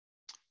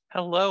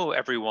Hello,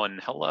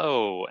 everyone.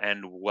 Hello,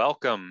 and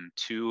welcome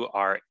to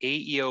our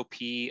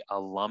AEOP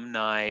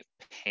alumni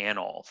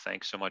panel.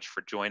 Thanks so much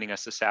for joining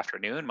us this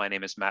afternoon. My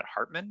name is Matt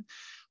Hartman.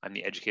 I'm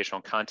the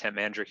Educational Content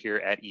Manager here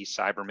at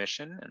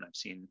eCybermission, and I've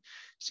seen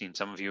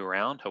some of you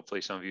around.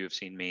 Hopefully some of you have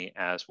seen me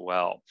as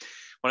well.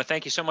 I want to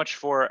thank you so much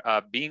for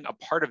being a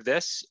part of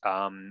this.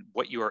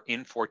 What you are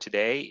in for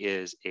today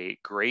is a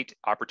great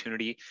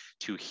opportunity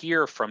to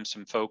hear from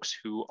some folks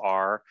who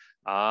are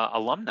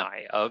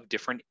alumni of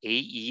different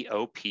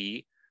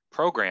AEOP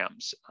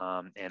programs.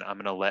 And I'm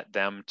going to let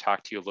them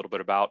talk to you a little bit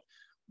about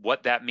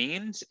what that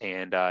means.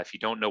 And if you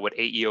don't know what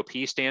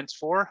AEOP stands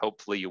for,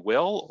 hopefully you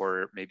will,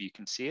 or maybe you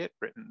can see it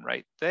written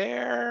right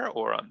there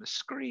or on the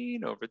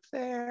screen over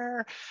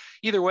there.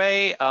 Either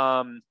way,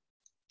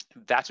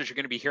 that's what you're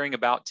going to be hearing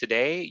about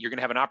today. You're going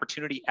to have an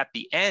opportunity at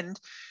the end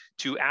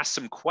to ask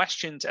some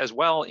questions as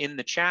well in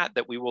the chat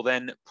that we will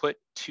then put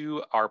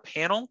to our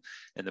panel,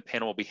 and the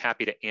panel will be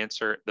happy to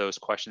answer those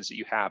questions that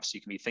you have. So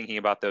you can be thinking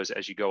about those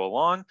as you go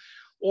along,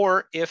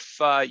 or if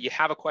you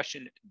have a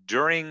question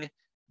during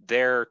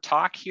their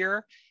talk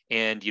here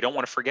and you don't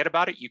want to forget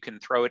about it, you can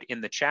throw it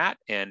in the chat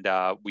and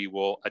we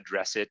will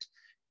address it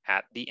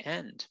at the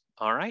end.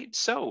 All right,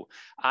 so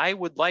I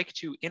would like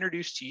to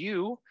introduce to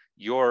you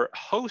your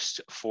host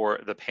for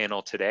the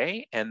panel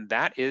today, and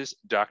that is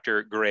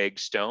Dr. Greg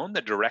Stone,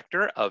 the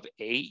Director of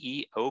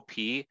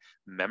AEOP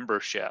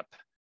Membership.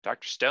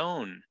 Dr.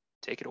 Stone,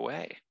 take it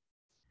away.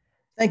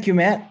 Thank you,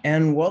 Matt,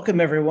 and welcome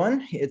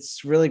everyone.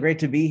 It's really great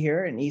to be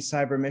here in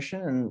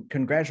eCybermission, and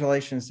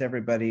congratulations to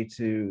everybody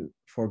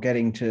for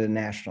getting to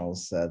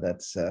nationals.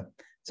 It's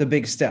a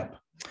big step.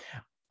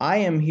 I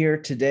am here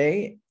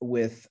today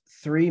with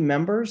three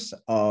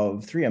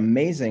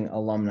amazing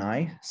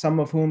alumni, some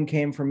of whom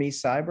came from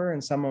eCyber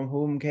and some of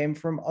whom came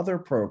from other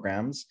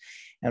programs.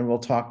 And we'll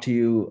talk to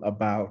you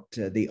about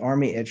the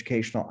Army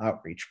Educational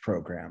Outreach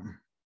Program.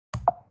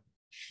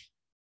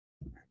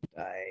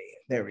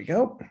 There we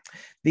go.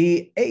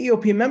 The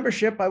AEOP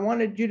membership, I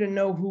wanted you to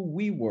know who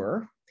we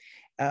were.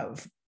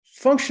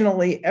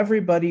 Functionally,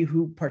 everybody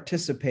who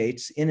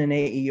participates in an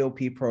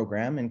AEOP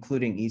program,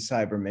 including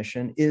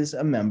eCybermission, is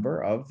a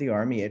member of the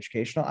Army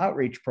Educational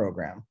Outreach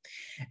Program,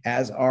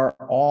 as are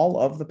all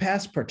of the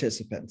past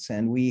participants.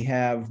 And we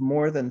have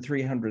more than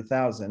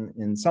 300,000,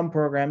 in some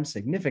programs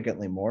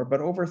significantly more,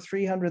 but over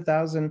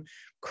 300,000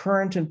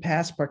 current and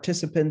past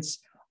participants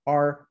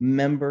are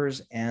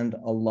members and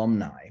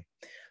alumni.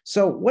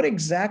 So what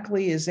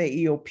exactly is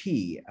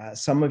AEOP?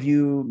 Some of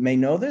you may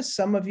know this,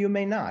 some of you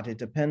may not. It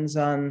depends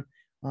on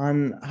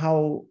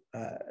how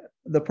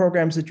the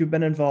programs that you've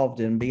been involved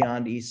in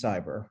beyond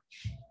eCyber.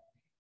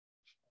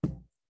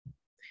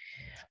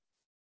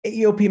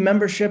 AEOP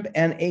membership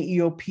and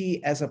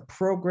AEOP as a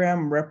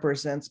program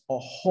represents a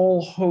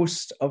whole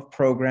host of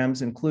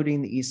programs,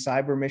 including the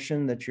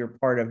eCybermission that you're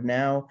part of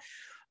now.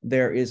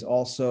 There is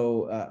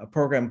also a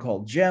program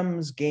called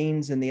GEMS,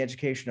 Gains in the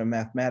Education of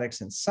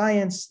Mathematics and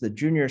Science, the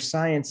Junior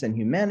Science and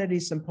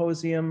Humanities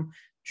Symposium,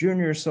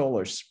 Junior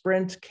Solar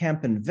Sprint,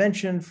 Camp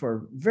Invention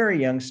for very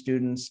young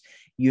students,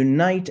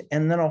 Unite,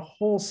 and then a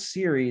whole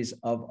series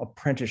of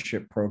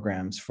apprenticeship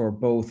programs for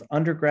both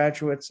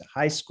undergraduates,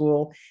 high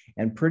school,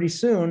 and pretty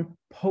soon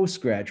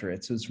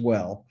postgraduates as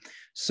well.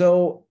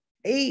 So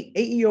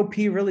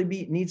AEOP really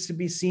needs to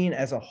be seen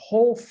as a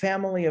whole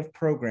family of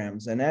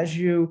programs. And as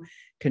you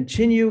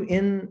continue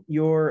in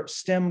your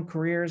STEM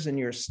careers and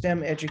your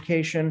STEM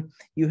education,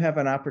 you have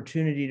an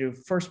opportunity to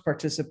first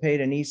participate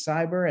in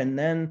eCyber and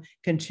then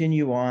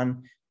continue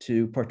on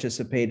to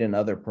participate in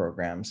other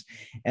programs.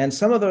 And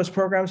some of those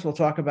programs we'll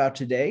talk about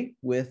today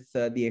with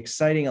the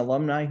exciting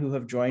alumni who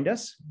have joined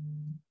us.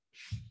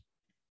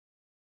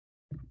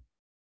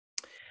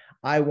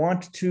 I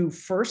want to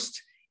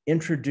first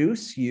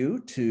introduce you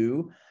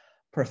to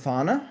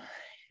Prathana,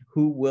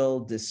 who will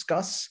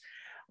discuss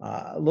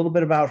a little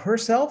bit about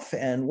herself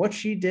and what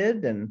she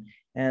did.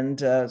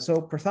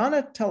 So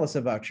Prathana, tell us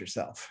about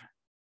yourself.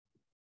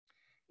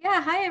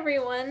 Yeah, hi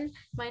everyone.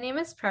 My name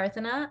is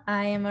Prathana.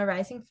 I am a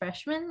rising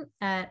freshman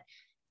at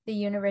the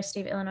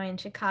University of Illinois in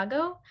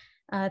Chicago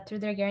through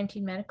their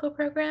guaranteed medical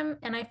program.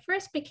 And I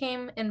first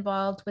became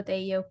involved with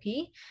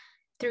AEOP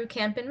through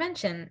Camp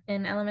Invention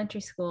in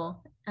elementary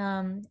school.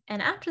 And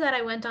after that,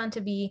 I went on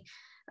to be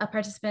a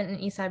participant in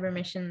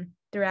eCybermission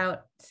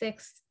throughout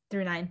 6th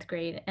through 9th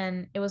grade.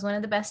 And it was one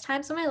of the best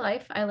times of my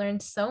life. I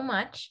learned so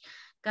much,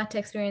 got to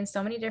experience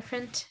so many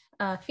different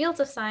fields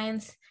of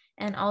science,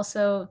 and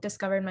also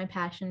discovered my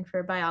passion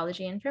for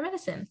biology and for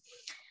medicine.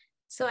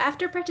 So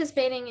after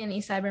participating in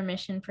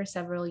eCybermission for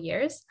several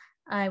years,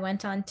 I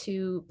went on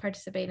to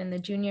participate in the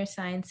Junior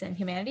Science and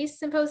Humanities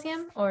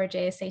Symposium, or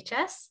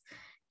JSHS,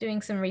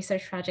 doing some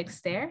research projects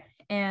there.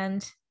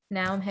 And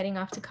now I'm heading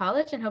off to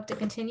college and hope to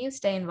continue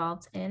stay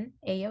involved in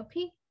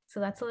AEOP. So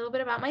that's a little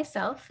bit about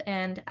myself.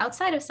 And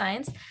outside of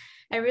science,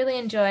 I really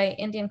enjoy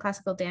Indian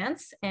classical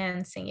dance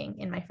and singing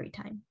in my free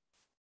time.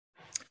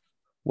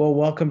 Well,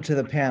 welcome to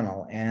the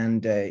panel.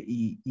 And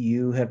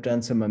you have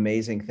done some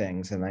amazing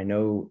things. And I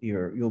know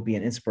you'll be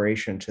an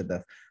inspiration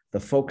to the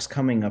folks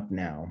coming up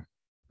now.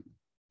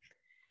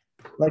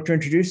 I'd like to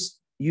introduce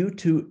you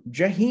to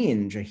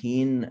Jaheen.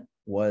 Jaheen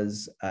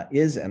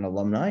is an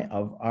alumni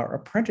of our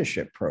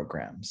apprenticeship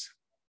programs.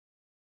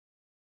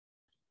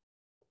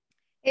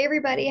 Hey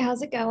everybody,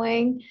 how's it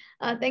going?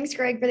 Thanks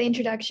Greg for the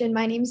introduction.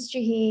 My name is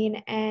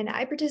Jaheen and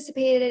I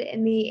participated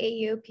in the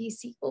AEOP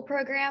sequel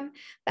program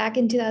back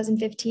in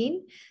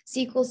 2015.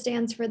 Sequel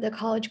stands for the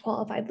College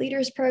Qualified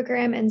Leaders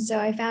Program, and so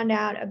I found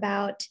out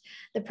about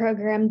the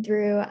program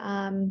through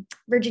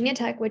Virginia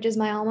Tech, which is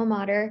my alma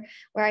mater,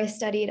 where I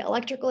studied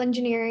electrical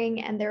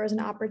engineering, and there was an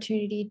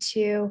opportunity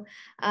to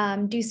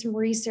do some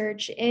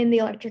research in the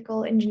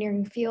electrical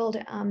engineering field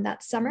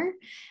that summer.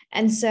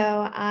 And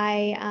so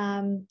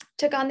I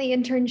took on the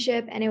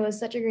internship, and it was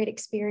such a great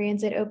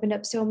experience. It opened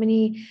up so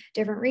many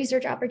different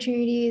research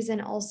opportunities,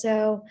 and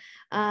also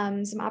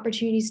some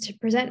opportunities to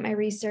present my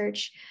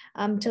research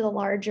to the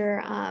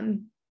larger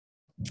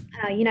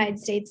United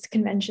States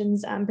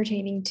conventions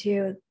pertaining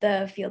to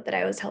the field that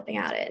I was helping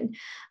out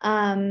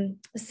in.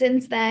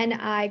 Since then,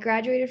 I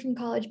graduated from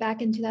college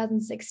back in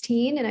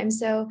 2016, and I'm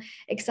so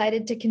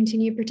excited to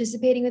continue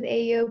participating with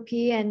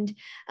AEOP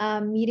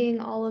and meeting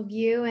all of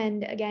you.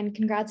 And again,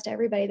 congrats to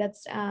everybody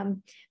that's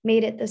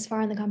made it this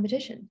far in the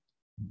competition.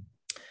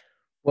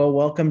 Well,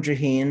 welcome,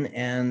 Jaheen,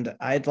 and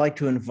I'd like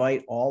to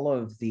invite all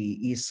of the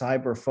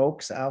eCyber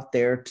folks out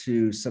there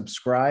to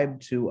subscribe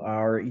to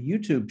our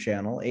YouTube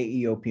channel,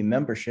 AEOP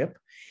Membership.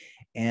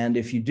 And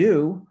if you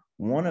do,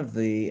 one of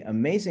the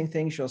amazing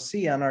things you'll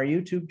see on our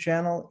YouTube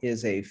channel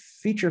is a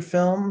feature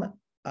film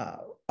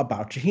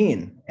about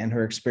Jaheen and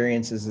her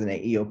experiences in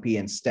AEOP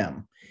and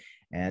STEM.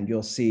 And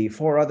you'll see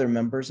 4 other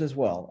members as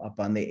well up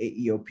on the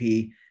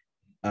AEOP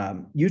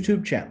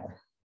YouTube channel.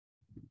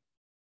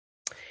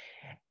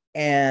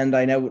 And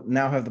I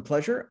now have the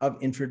pleasure of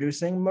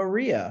introducing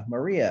Maria.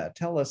 Maria,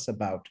 tell us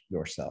about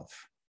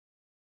yourself.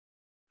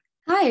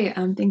 Hi,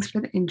 thanks for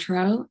the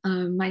intro.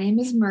 My name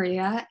is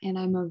Maria, and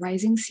I'm a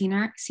rising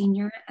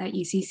senior at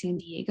UC San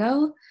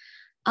Diego.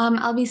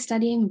 I'll be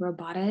studying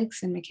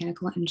robotics and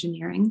mechanical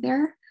engineering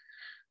there.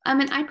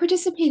 And I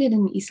participated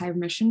in the eCyber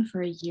mission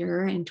for a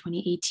year in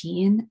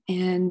 2018,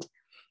 and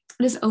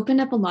it has opened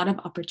up a lot of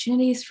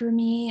opportunities for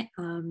me.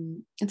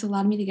 It's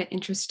allowed me to get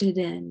interested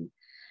in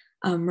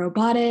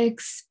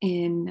robotics,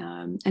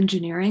 in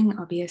engineering,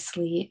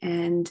 obviously,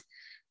 and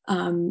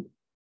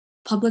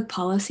public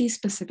policy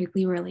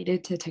specifically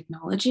related to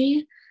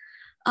technology.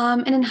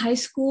 And in high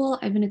school,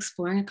 I've been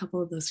exploring a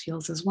couple of those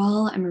fields as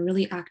well. I'm a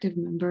really active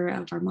member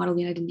of our Model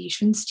United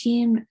Nations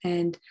team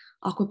and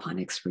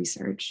aquaponics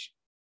research.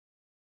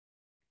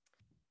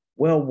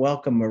 Well,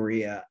 welcome,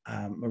 Maria.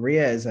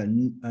 Maria is a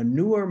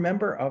newer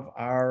member of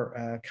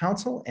our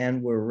council,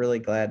 and we're really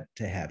glad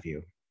to have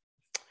you.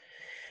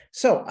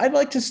 So I'd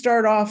like to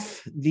start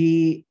off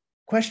the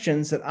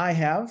questions that I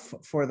have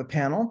for the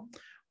panel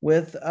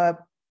with a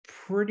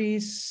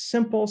pretty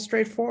simple,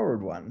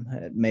 straightforward one.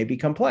 It may be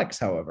complex,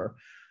 however.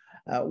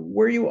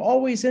 Were you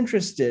always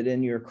interested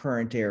in your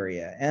current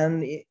area?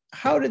 And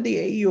how did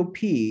the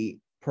AEOP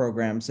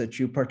programs that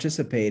you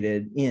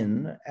participated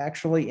in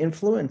actually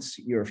influence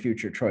your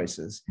future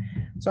choices?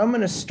 So I'm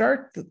going to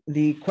start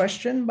the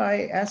question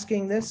by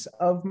asking this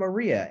of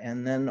Maria,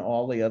 and then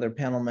all the other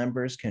panel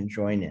members can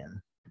join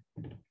in.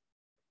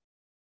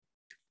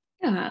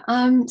 Yeah,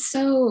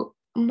 so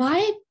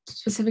my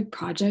specific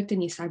project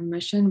in eCyber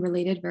mission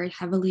related very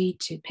heavily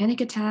to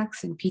panic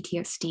attacks and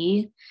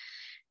PTSD.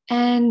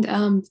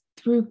 And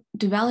through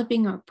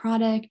developing our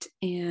product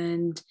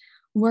and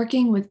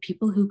working with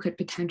people who could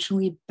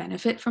potentially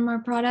benefit from our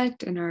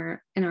product and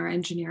our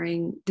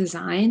engineering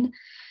design,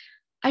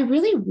 I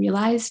really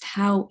realized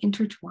how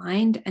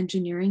intertwined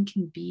engineering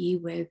can be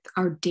with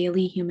our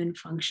daily human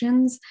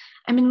functions.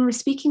 I mean, when we're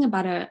speaking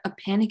about a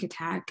panic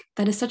attack,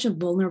 that is such a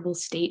vulnerable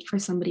state for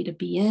somebody to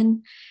be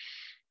in.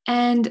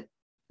 And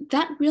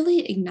that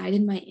really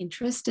ignited my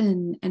interest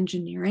in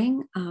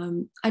engineering.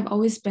 I've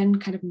always been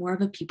kind of more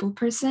of a people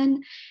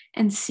person,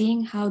 and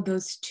seeing how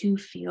those two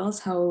fields,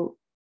 how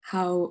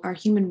our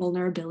human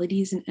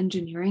vulnerabilities in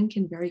engineering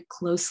can very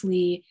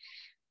closely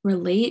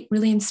relate,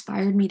 really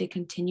inspired me to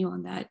continue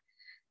on that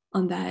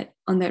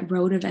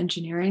road of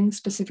engineering,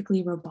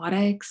 specifically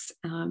robotics,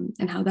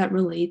 and how that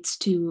relates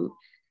to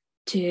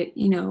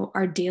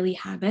our daily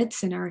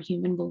habits and our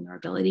human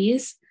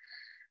vulnerabilities.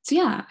 So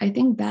yeah, I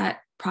think that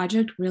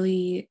project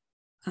really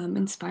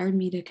inspired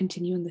me to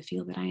continue in the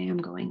field that I am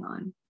going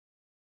on.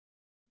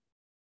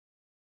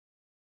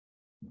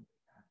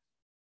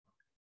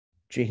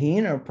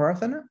 Jaheen or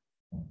Parthana?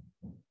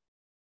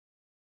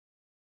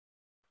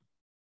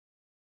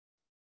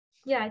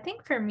 Yeah, I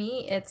think for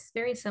me, it's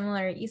very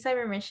similar.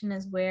 eCyber mission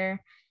is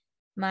where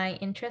my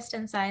interest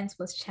in science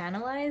was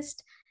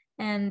channelized,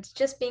 and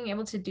just being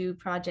able to do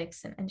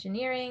projects in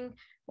engineering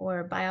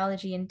or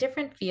biology in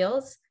different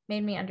fields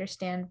made me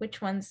understand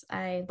which ones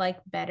I like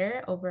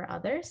better over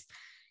others.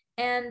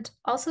 And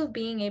also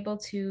being able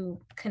to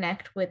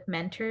connect with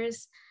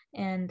mentors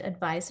and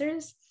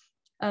advisors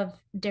of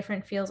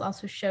different fields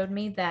also showed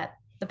me that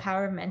the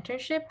power of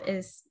mentorship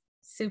is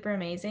super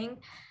amazing.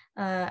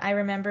 I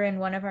remember in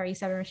one of our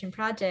eCyber mission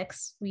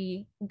projects,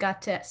 we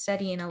got to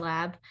study in a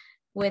lab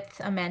with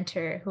a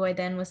mentor who I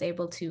then was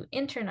able to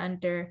intern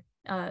under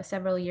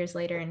several years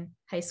later in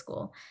high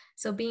school.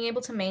 So being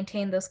able to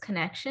maintain those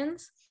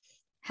connections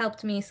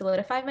helped me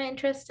solidify my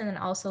interest and then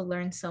also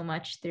learn so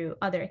much through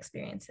other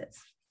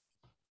experiences.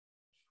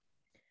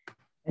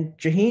 And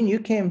Jaheen, you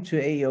came to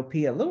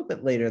AEOP a little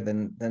bit later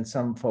than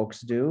some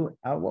folks do.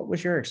 What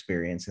was your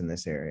experience in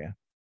this area?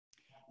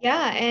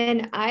 Yeah,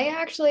 and I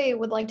actually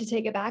would like to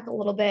take it back a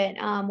little bit.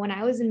 When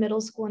I was in middle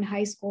school and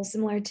high school,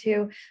 similar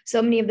to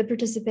so many of the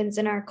participants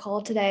in our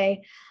call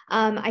today,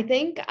 I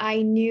think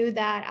I knew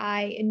that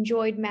I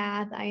enjoyed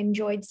math, I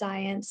enjoyed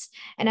science,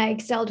 and I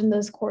excelled in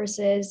those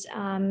courses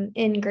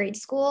in grade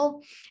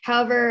school.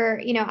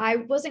 However, I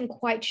wasn't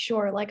quite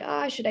sure, like,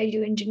 should I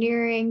do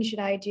engineering? Should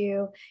I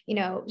do,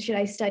 should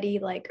I study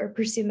or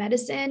pursue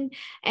medicine?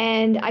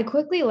 And I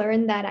quickly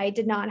learned that I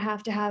did not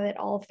have to have it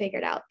all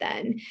figured out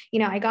then.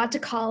 I got to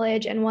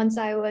college, and once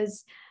I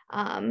was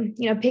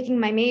picking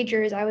my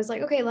majors, I was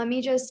like, okay, let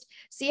me just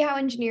see how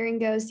engineering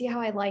goes, see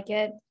how I like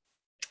it.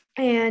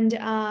 And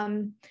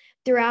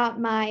throughout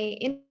my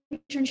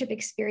internship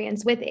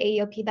experience with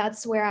AEOP,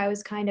 that's where I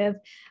was kind of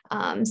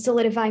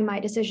solidifying my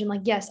decision.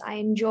 Like, yes, I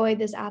enjoy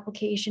this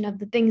application of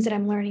the things that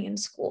I'm learning in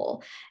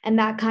school. And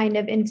that kind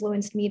of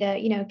influenced me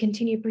to,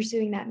 continue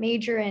pursuing that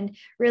major and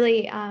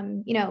really,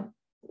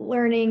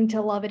 learning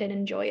to love it and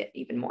enjoy it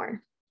even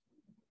more.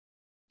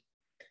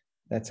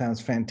 That sounds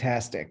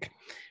fantastic.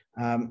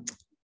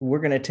 We're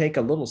going to take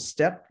a little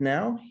step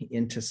now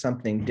into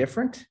something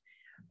different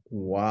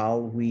while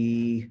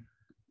we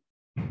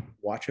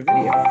watch a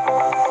video.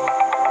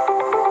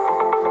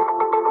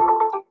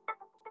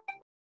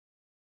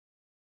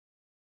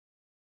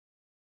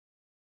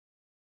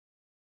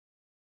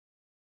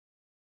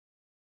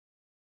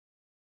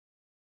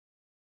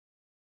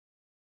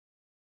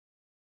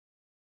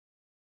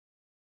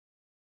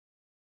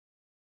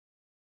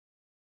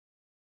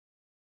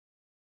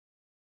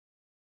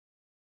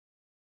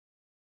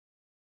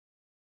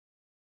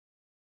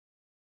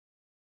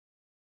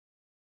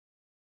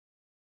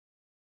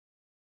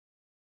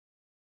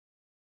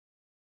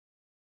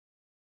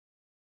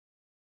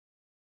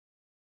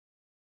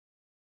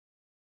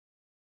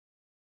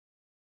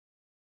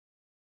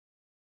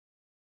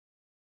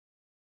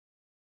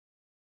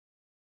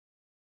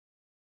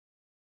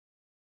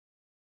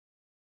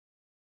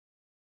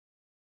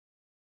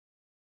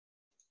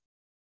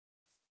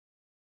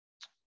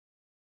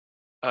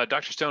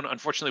 Dr. Stone,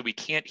 unfortunately, we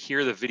can't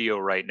hear the video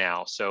right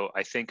now. So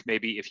I think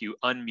maybe if you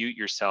unmute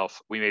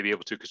yourself, we may be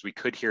able to, because we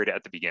could hear it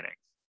at the beginning.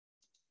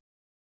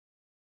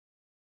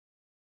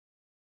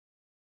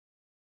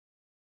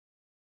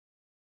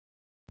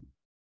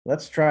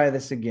 Let's try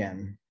this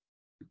again.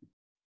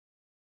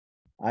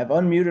 I've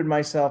unmuted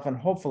myself, and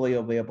hopefully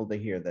you'll be able to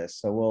hear this.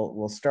 So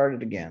we'll start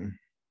it again.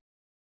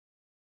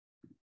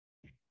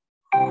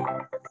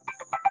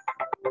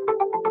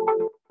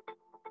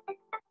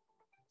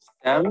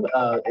 STEM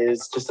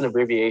is just an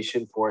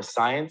abbreviation for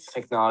science,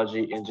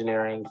 technology,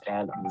 engineering,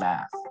 and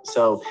math.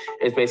 So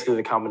it's basically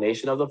the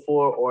combination of the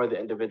four or the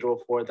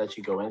individual four that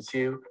you go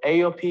into.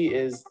 AEOP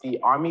is the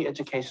Army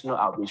Educational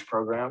Outreach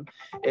Program.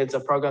 It's a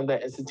program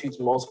that institutes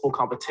multiple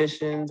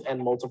competitions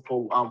and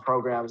multiple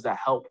programs that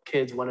help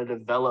kids want to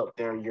develop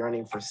their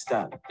yearning for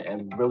STEM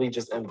and really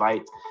just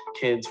invite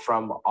kids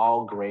from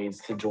all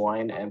grades to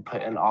join and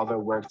put in all their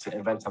work to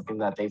invent something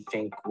that they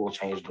think will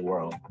change the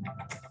world.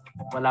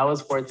 When I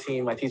was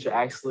 14, my teacher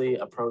actually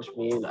approached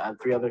me and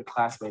 3 other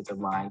classmates of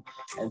mine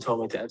and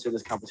told me to enter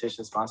this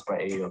competition sponsored by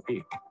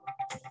AEOP.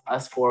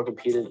 Us 4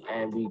 competed,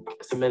 and we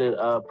submitted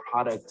a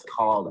product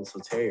called a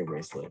Soteria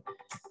bracelet.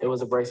 It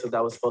was a bracelet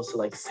that was supposed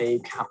to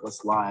save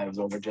countless lives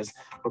over just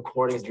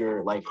recording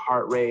your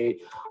heart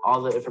rate,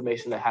 all the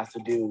information that has to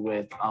do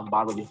with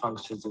bodily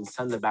functions, and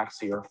send it back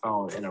to your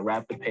phone in a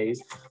rapid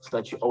pace so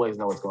that you always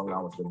know what's going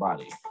on with your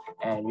body.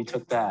 And we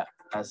took that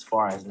as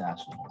far as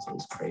nationals. It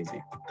was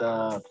crazy.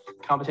 The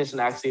competition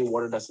actually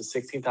awarded us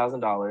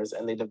 $16,000,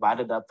 and they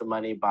divided up the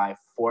money by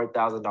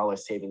 $4,000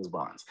 savings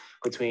bonds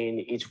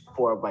between each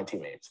 4 of my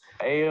teammates.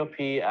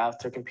 AEOP,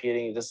 after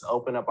competing, just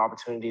opened up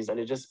opportunities,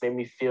 and it just made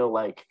me feel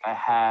like I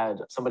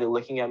had somebody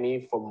looking at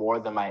me for more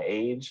than my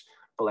age,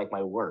 but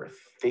my worth.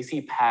 They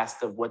see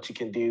past of what you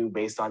can do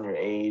based on your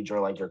age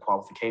or your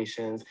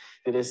qualifications.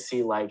 They just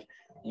see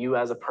you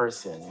as a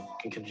person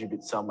can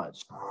contribute so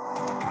much.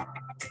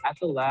 At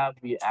the lab,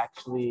 we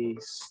actually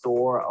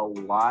store a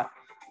lot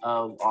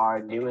of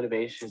our new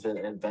innovations and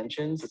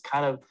inventions. It's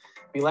kind of,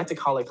 we like to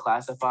call it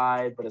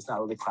classified, but it's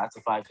not really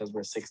classified because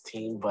we're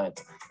 16,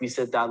 but we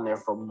sit down there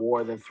for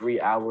more than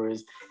 3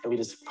 hours and we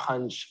just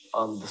punch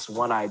this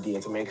one idea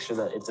to make sure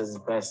that it's as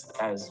best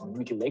as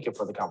we can make it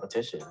for the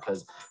competition.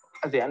 Because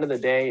at the end of the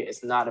day,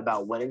 it's not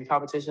about winning the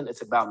competition,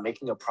 it's about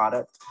making a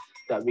product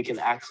that we can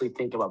actually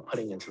think about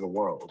putting into the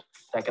world,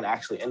 that can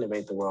actually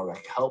innovate the world,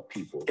 that can help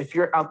people. If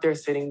you're out there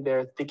sitting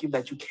there thinking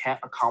that you can't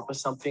accomplish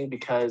something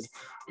because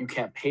you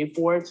can't pay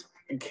for it,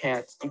 you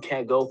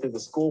can't go through the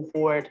school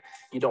for it,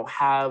 you don't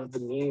have the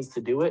means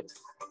to do it,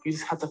 you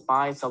just have to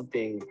find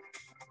something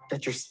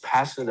that you're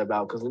passionate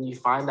about, because when you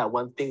find that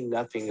one thing,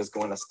 nothing is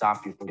going to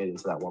stop you from getting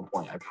to that one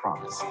point, I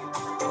promise.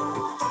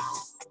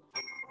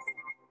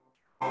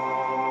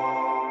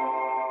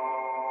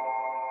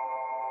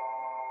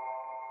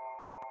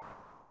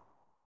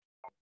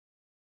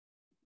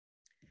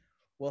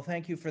 Well,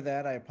 thank you for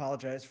that. I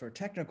apologize for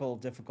technical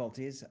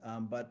difficulties,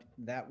 but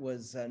that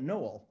was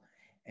Noel.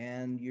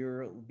 And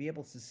you'll be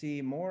able to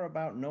see more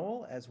about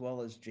Noel as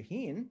well as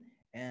Jaheen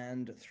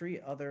and 3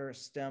 other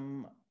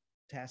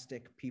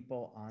STEM-tastic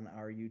people on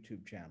our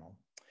YouTube channel.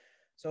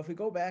 So if we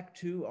go back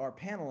to our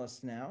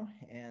panelists now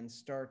and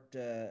start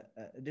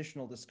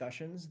additional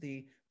discussions,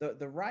 the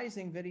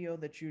Rising video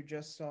that you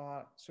just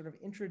saw sort of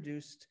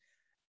introduced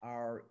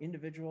our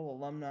individual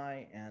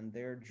alumni and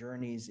their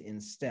journeys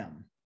in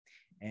STEM.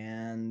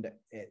 And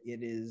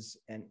it is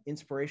an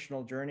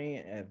inspirational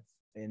journey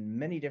in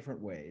many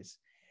different ways.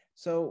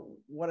 So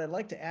what I'd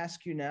like to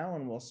ask you now,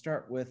 and we'll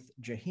start with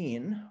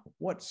Jaheen,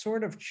 what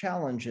sort of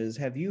challenges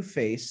have you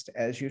faced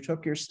as you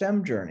took your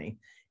STEM journey,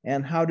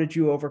 and how did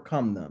you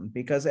overcome them?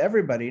 Because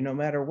everybody, no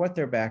matter what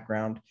their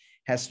background,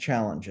 has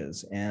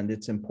challenges, and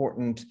it's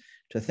important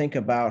to think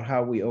about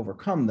how we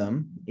overcome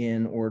them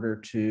in order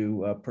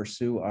to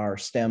pursue our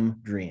STEM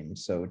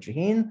dreams. So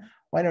Jaheen,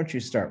 why don't you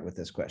start with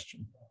this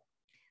question?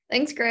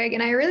 Thanks, Greg.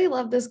 And I really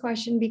love this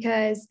question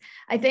because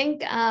I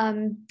think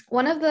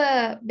one of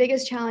the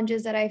biggest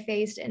challenges that I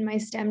faced in my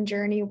STEM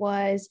journey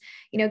was,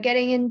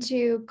 getting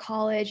into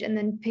college and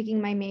then picking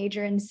my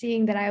major and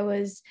seeing that I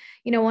was,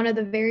 one of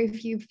the very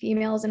few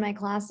females in my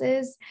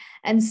classes.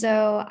 And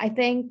so I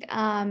think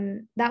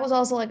that was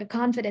also like a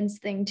confidence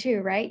thing too,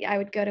 right? I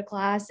would go to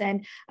class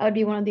and I would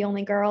be one of the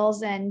only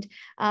girls. And,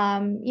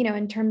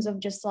 in terms of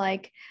just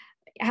like,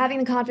 having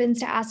the confidence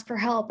to ask for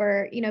help,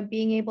 or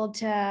being able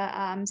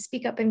to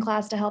speak up in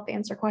class to help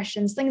answer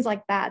questions, things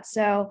like that.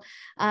 So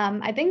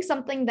I think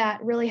something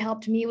that really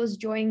helped me was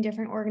joining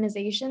different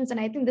organizations, and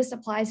I think this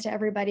applies to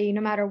everybody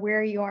no matter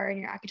where you are in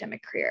your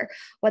academic career,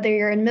 whether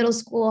you're in middle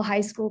school,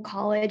 high school,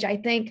 college. I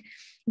think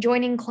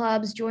joining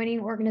clubs, joining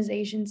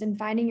organizations, and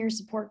finding your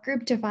support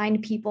group to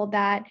find people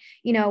that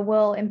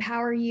will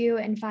empower you,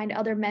 and find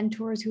other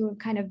mentors who have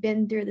kind of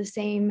been through the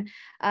same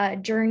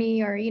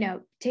journey, or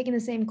taking the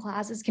same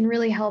classes, can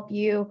really help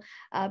you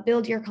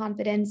build your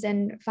confidence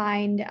and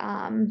find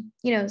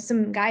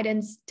some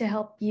guidance to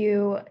help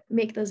you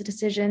make those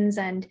decisions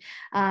and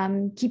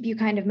keep you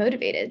kind of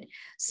motivated.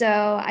 So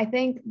I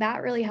think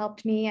that really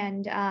helped me,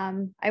 and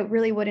I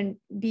really wouldn't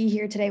be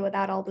here today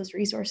without all those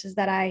resources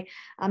that I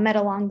met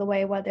along the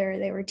way, whether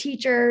they were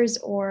teachers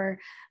or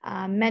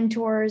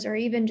mentors, or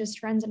even just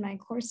friends in my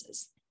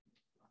courses.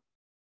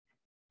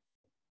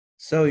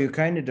 So you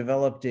kind of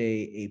developed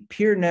a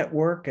peer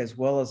network as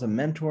well as a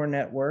mentor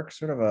network,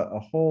 sort of a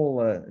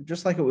whole,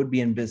 just like it would be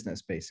in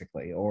business,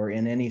 basically, or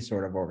in any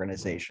sort of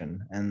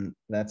organization. And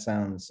that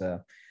sounds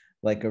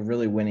like a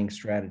really winning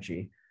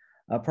strategy.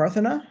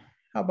 Prarthana,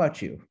 how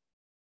about you?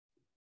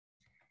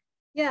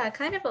 Yeah,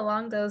 kind of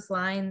along those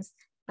lines.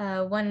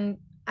 When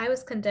I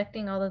was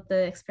conducting all of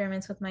the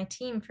experiments with my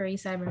team for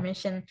eCyber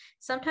Mission,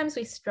 sometimes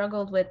we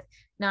struggled with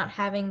not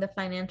having the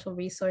financial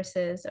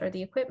resources or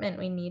the equipment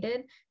we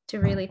needed to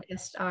really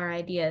test our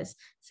ideas,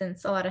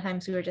 since a lot of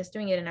times we were just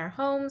doing it in our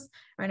homes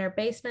or in our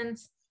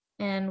basements,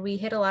 and we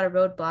hit a lot of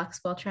roadblocks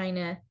while trying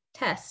to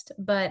test.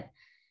 But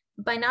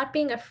by not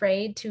being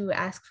afraid to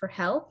ask for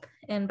help,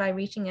 and by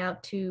reaching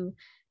out to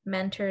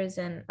mentors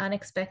and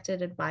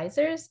unexpected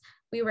advisors,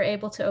 we were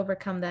able to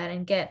overcome that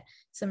and get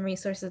some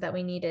resources that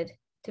we needed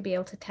to be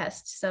able to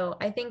test. So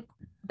I think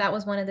that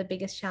was one of the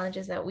biggest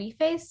challenges that we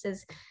faced,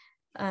 is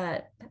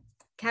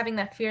having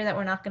that fear that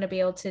we're not going to be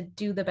able to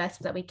do the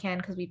best that we can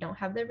because we don't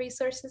have the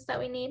resources that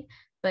we need.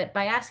 But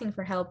by asking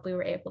for help, we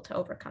were able to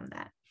overcome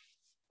that.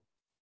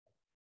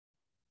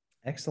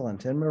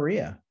 Excellent. And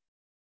Maria?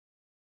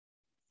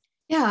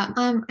 Yeah,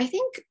 I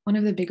think one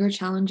of the bigger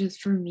challenges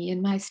for me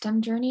in my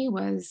STEM journey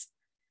was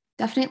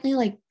definitely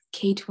like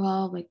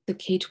K-12, like the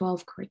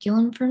K-12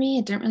 curriculum for me.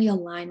 It didn't really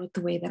align with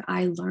the way that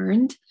I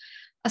learned,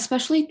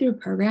 especially through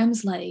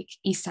programs like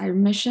eCyber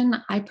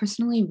Mission. I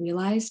personally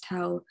realized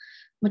how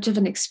much of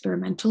an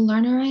experimental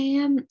learner I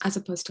am, as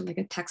opposed to like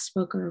a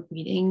textbook or a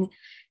reading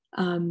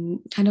kind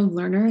of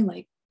learner,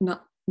 like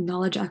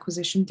knowledge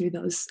acquisition through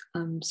those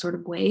sort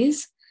of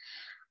ways.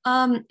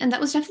 And that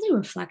was definitely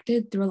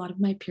reflected through a lot of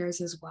my peers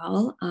as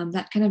well,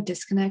 that kind of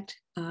disconnect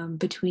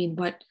between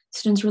what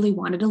students really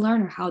wanted to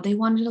learn or how they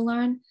wanted to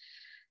learn,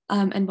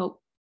 and what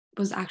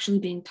was actually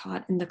being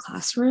taught in the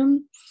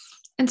classroom.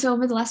 And so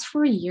over the last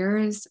 4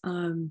 years,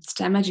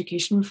 STEM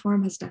education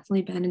reform has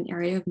definitely been an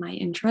area of my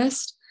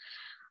interest.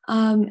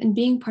 And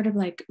being part of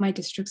like my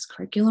district's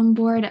curriculum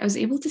board, I was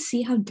able to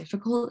see how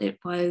difficult it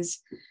was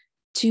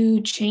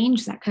to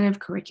change that kind of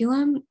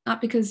curriculum, not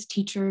because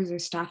teachers or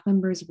staff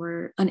members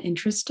were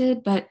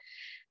uninterested, but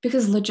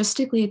because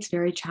logistically it's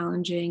very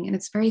challenging and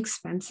it's very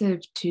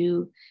expensive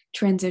to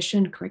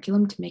transition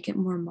curriculum to make it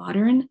more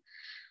modern.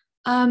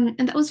 And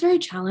that was very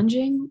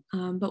challenging,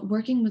 but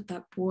working with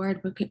that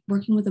board,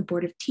 working with a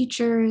board of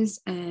teachers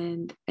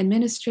and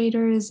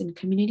administrators and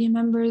community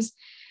members,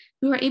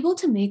 we were able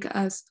to make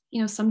us,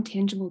 some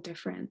tangible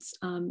difference,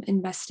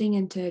 investing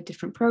into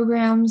different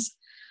programs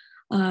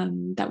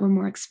that were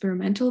more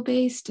experimental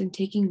based and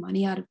taking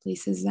money out of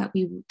places that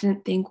we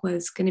didn't think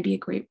was going to be a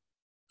great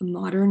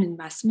modern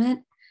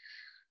investment.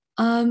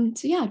 So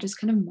yeah, just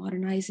kind of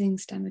modernizing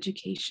STEM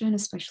education,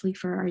 especially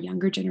for our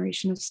younger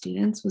generation of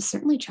students, was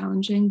certainly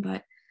challenging,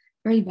 but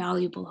very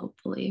valuable,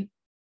 hopefully.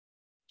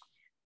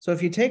 So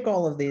if you take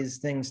all of these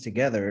things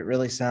together, it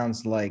really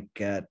sounds like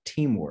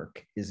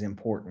teamwork is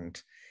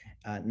important.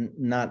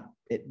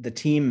 The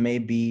team may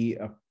be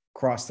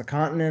across the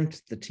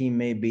continent, the team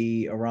may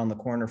be around the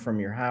corner from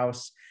your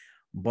house,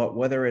 but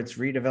whether it's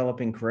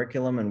redeveloping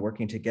curriculum and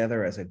working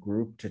together as a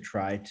group to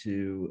try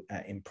to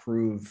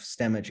improve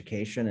STEM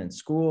education in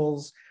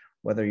schools,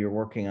 whether you're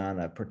working on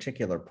a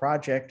particular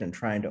project and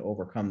trying to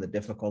overcome the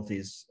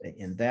difficulties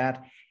in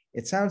that,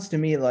 it sounds to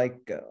me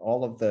like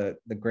all of the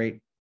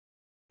great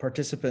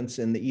participants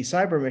in the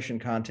eCyber mission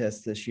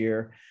contest this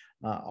year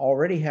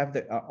already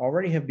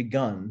have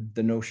begun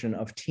the notion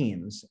of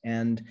teams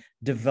and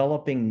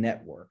developing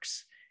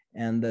networks.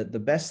 And the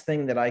best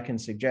thing that I can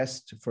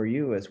suggest for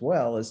you as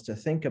well is to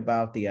think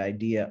about the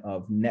idea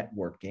of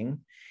networking.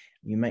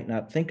 You might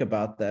not think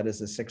about that as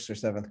a 6th or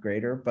 7th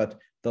grader, but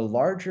the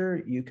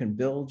larger you can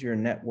build your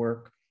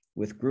network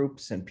with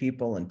groups and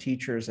people and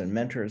teachers and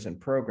mentors and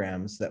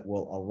programs that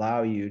will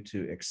allow you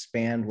to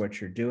expand what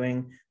you're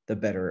doing, the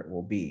better it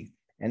will be.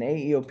 And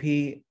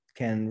AEOP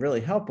can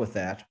really help with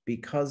that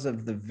because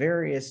of the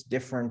various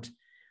different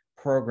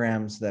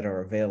programs that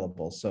are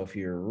available. So if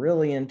you're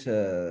really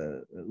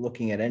into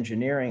looking at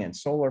engineering and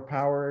solar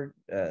powered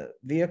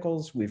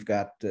vehicles, we've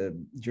got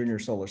Junior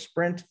Solar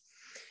Sprint.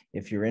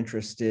 If you're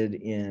interested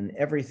in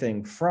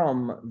everything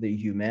from the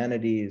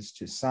humanities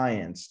to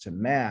science to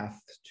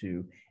math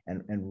to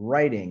and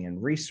writing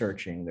and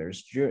researching,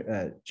 there's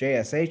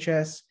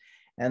JSHS,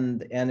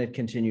 and it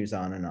continues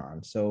on and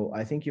on. So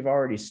I think you've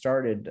already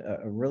started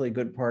a really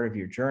good part of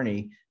your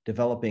journey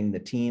developing the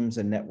teams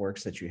and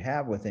networks that you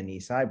have within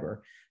eCyber.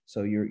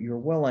 So you're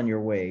well on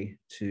your way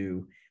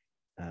to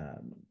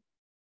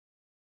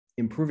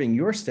improving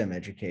your STEM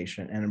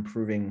education and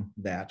improving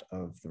that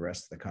of the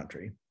rest of the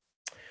country.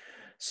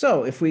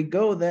 So if we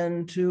go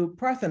then to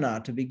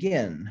Prarthana to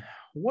begin,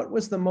 what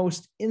was the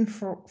most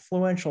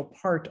influential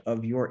part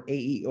of your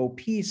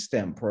AEOP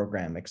STEM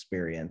program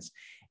experience?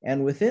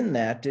 And within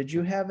that, did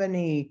you have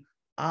any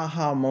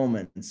aha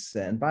moments?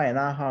 And by an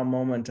aha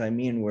moment, I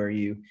mean where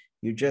you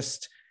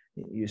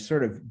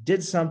sort of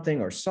did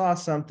something or saw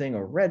something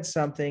or read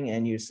something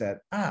and you said,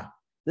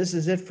 this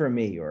is it for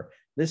me, or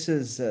this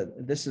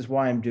is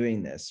why I'm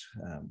doing this.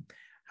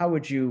 How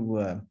would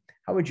you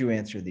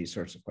answer these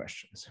sorts of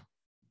questions?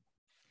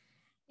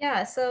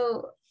 Yeah,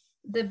 so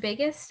the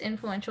biggest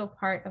influential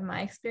part of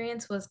my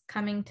experience was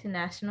coming to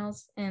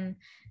nationals in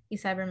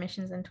eCyber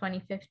missions in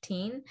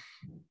 2015.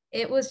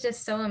 It was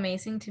just so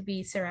amazing to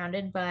be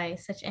surrounded by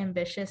such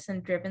ambitious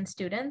and driven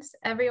students.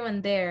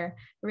 Everyone there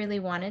really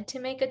wanted to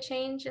make a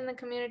change in the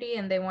community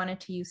and they wanted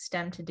to use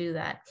STEM to do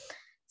that.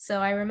 So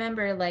I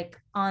remember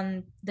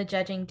on the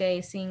judging day,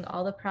 seeing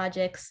all the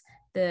projects,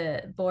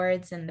 the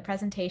boards and the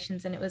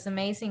presentations, and it was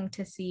amazing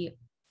to see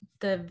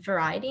the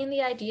variety in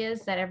the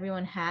ideas that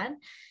everyone had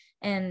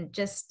and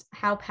just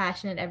how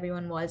passionate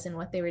everyone was in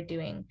what they were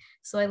doing.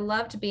 So I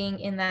loved being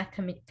in that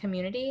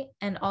community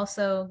and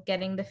also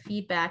getting the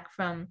feedback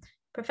from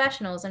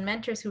professionals and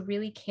mentors who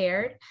really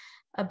cared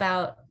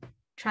about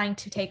trying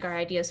to take our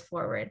ideas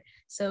forward.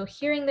 So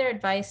hearing their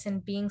advice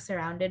and being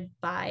surrounded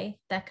by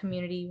that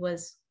community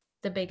was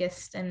the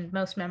biggest and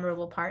most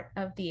memorable part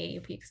of the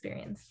AEOP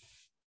experience.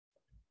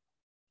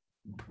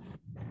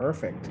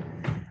 Perfect.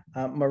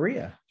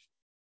 Maria.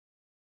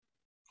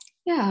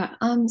 Yeah,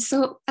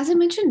 so as I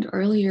mentioned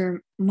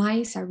earlier,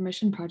 my cyber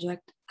mission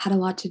project had a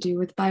lot to do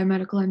with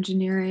biomedical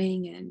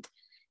engineering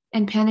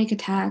and panic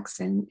attacks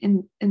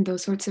and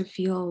those sorts of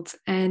fields.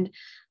 And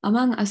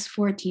among us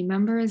 4 team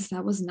members,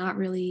 that was not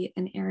really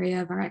an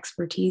area of our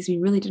expertise. We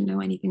really didn't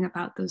know anything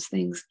about those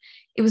things.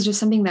 It was just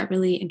something that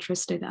really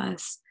interested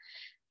us.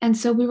 And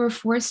so we were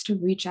forced to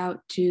reach out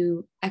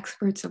to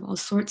experts of all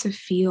sorts of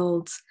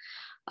fields,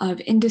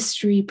 of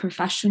industry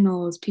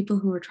professionals, people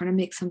who were trying to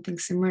make something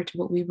similar to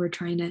what we were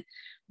trying to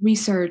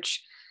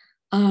research.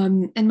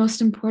 And most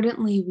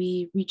importantly,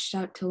 we reached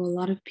out to a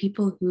lot of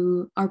people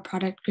who our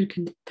product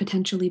could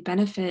potentially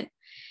benefit.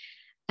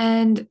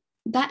 And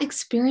that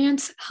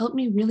experience helped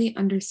me really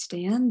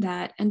understand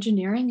that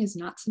engineering is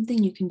not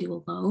something you can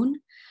do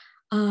alone.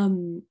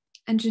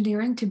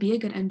 Engineering, to be a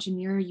good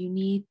engineer, you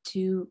need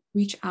to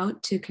reach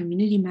out to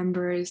community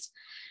members,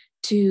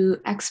 to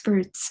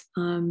experts,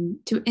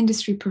 to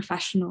industry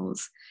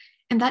professionals.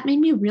 And that made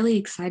me really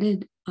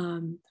excited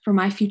for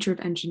my future of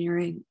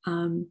engineering,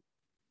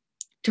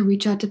 to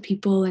reach out to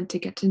people and to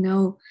get to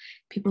know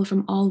people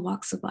from all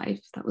walks of life.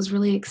 That was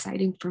really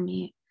exciting for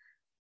me.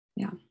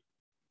 Yeah.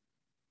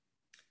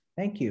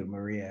 Thank you,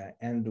 Maria.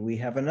 And we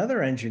have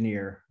another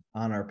engineer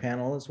on our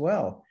panel as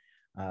well,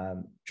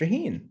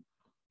 Shaheen.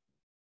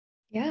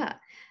 Yeah.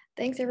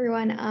 Thanks,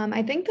 everyone.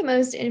 I think the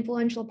most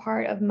influential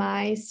part of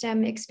my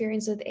STEM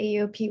experience with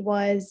AEOP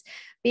was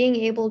being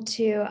able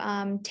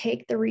to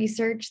take the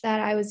research that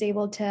I was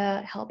able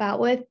to help out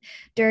with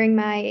during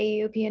my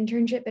AEOP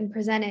internship and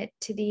present it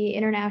to the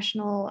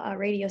International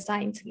Radio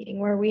Science Meeting,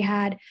 where we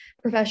had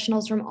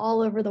professionals from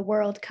all over the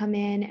world come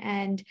in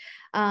and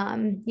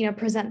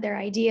present their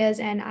ideas.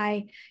 And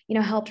I,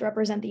 helped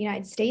represent the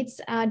United States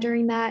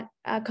during that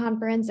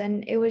conference.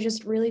 And it was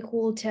just really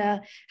cool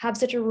to have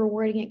such a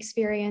rewarding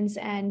experience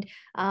and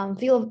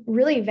feel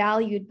really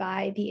valued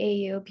by the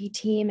AEOP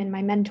team and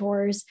my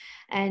mentors,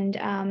 and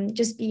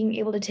just being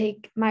able to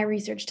take my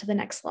research to the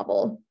next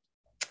level.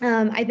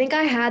 I think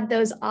I had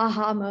those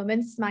aha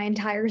moments my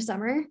entire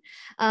summer.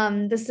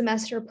 The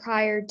semester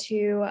prior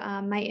to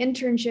my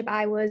internship,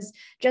 I was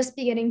just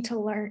beginning to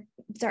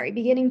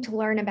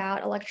learn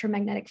about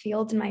electromagnetic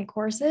fields in my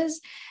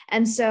courses.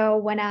 And so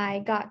when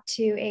I got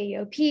to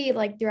AEOP,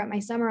 like throughout my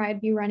summer,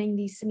 I'd be running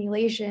these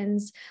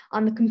simulations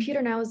on the computer,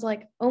 and I was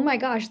like, oh my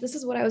gosh, this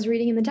is what I was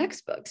reading in the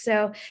textbook.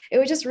 So it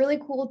was just really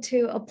cool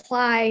to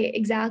apply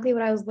exactly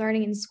what I was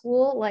learning in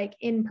school, like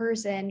in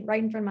person,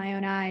 right in front of my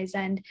own eyes.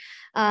 And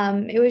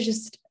it was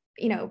just,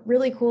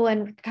 really cool,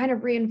 and kind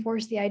of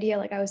reinforce the idea,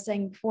 like I was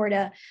saying before,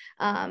 to,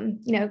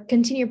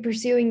 continue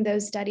pursuing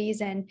those studies.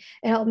 And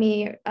it helped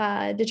me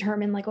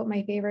determine like what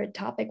my favorite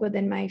topic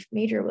within my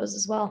major was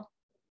as well.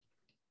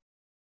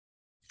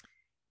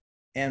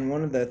 And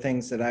one of the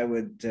things that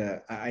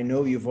I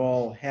know you've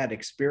all had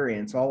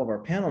experience, all of our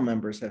panel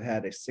members have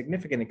had a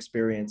significant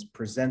experience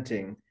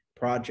presenting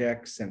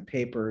projects and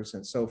papers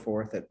and so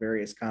forth at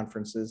various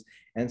conferences.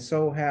 And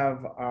so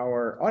have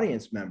our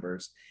audience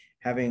members,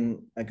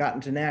 having gotten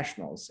to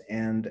nationals.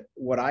 And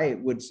what I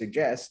would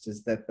suggest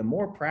is that the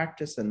more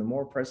practice and the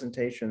more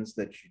presentations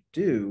that you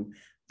do,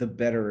 the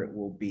better it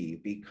will be,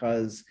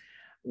 because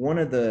one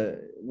of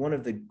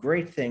the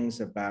great things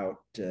about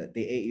the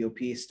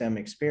AEOP STEM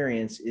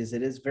experience is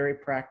it is very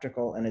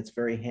practical and it's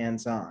very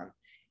hands-on,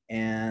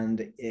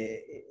 and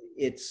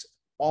it's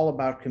all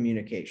about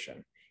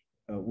communication.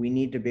 We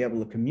need to be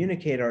able to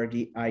communicate our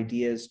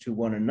ideas to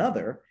one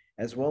another,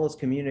 as well as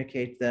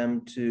communicate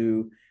them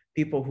to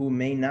people who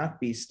may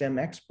not be STEM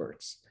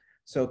experts.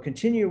 So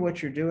continue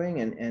what you're doing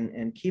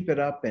and keep it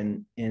up,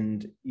 and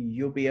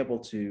you'll be able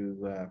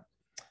to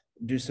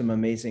do some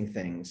amazing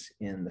things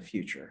in the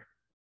future.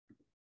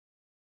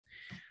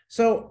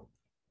 So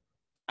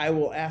I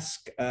will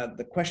ask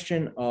the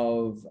question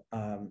of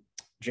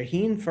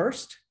Jaheen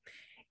first.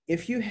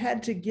 If you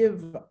had to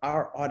give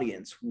our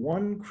audience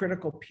one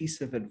critical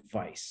piece of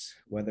advice,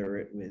 whether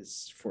it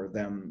was for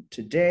them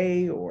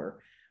today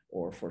or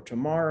for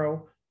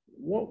tomorrow,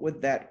 what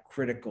would that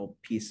critical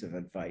piece of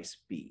advice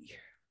be?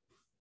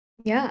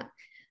 Yeah,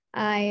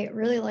 I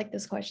really like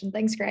this question.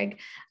 Thanks, Greg.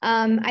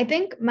 I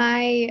think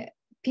my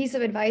piece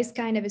of advice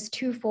kind of is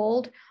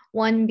twofold.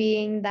 One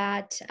being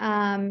that,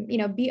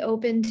 be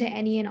open to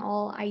any and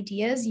all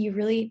ideas. You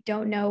really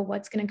don't know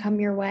what's going to come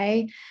your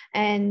way.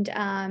 And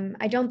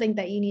I don't think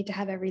that you need to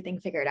have everything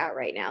figured out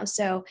right now.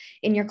 So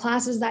in your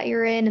classes that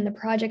you're in and the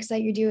projects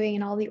that you're doing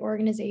and all the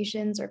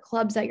organizations or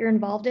clubs that you're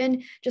involved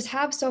in, just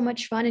have so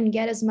much fun and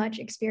get as much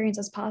experience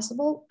as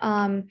possible.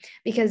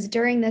 Because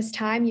during this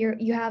time,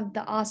 you have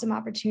the awesome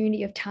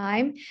opportunity of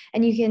time,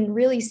 and you can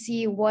really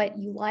see what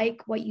you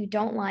like, what you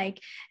don't like.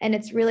 And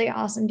it's really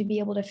awesome to be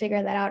able to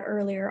figure that out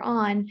earlier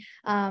on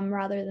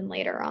rather than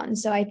later on.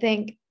 So I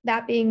think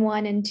that being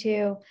one, and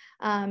two,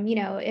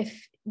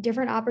 if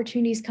different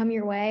opportunities come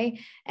your way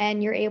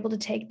and you're able to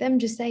take them,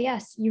 just say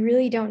yes. You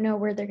really don't know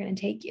where they're going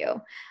to take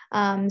you.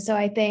 So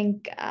I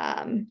think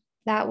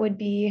that would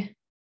be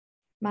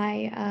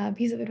my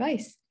piece of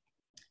advice.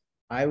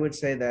 I would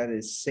say that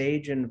is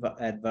sage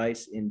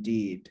advice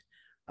indeed.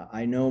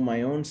 I know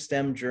my own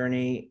STEM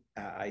journey.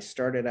 I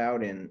started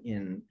out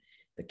in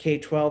the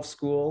K-12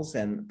 schools,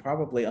 and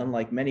probably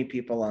unlike many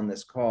people on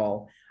this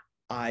call,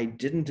 I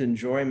didn't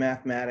enjoy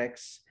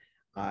mathematics.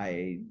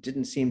 I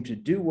didn't seem to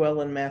do well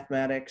in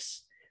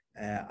mathematics.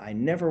 I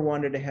never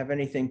wanted to have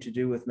anything to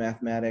do with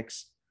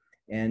mathematics,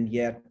 and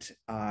yet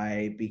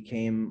I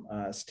became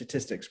a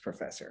statistics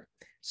professor.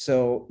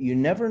 So you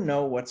never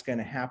know what's going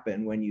to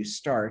happen when you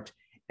start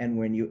and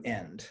when you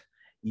end.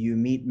 You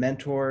meet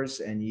mentors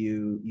and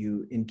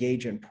you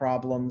engage in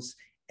problems,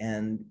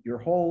 and your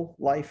whole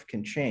life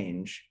can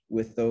change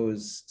with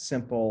those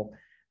simple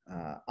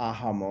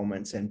aha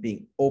moments and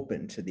being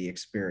open to the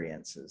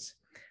experiences.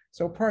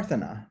 So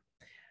Parthana,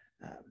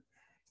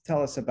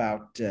 tell us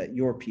about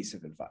your piece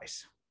of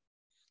advice.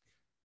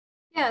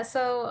 Yeah,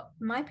 so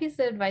my piece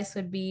of advice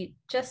would be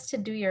just to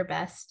do your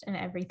best in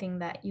everything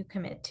that you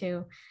commit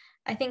to.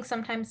 I think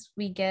sometimes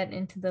we get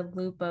into the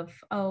loop of,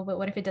 oh, but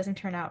what if it doesn't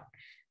turn out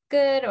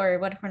good, or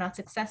what if we're not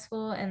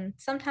successful? And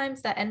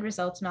sometimes that end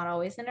result's not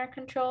always in our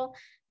control,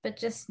 but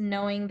just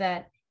knowing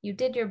that you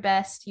did your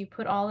best, you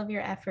put all of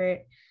your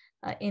effort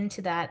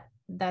into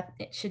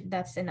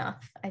that's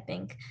enough, I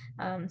think.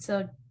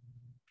 So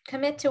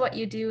commit to what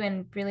you do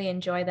and really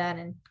enjoy that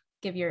and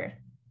give your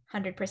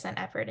 100%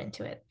 effort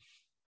into it.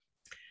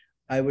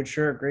 I would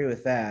sure agree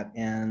with that.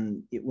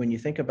 And when you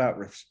think about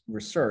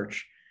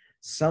research,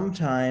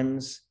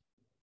 sometimes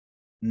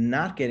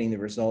not getting the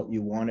result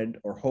you wanted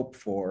or hoped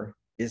for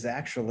is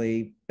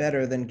actually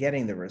better than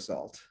getting the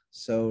result.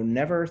 So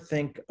never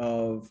think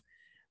of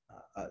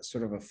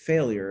sort of a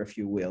failure, if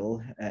you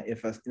will.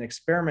 If an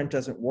experiment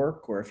doesn't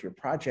work, or if your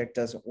project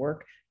doesn't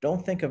work,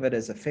 don't think of it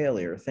as a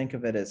failure. Think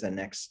of it as a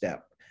next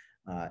step,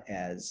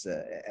 as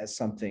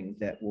something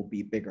that will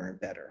be bigger and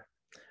better.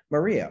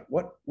 Maria,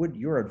 what would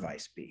your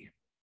advice be?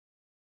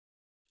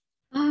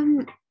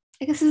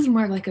 I guess this is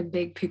more like a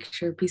big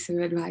picture piece of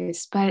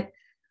advice, but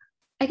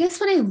I guess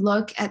when I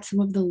look at some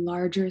of the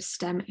larger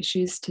STEM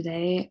issues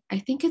today, I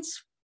think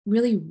it's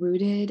really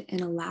rooted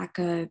in a lack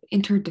of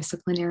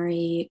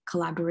interdisciplinary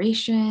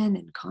collaboration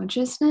and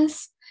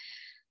consciousness,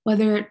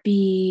 whether it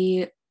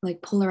be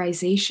like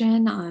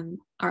polarization on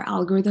our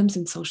algorithms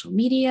in social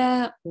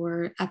media,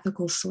 or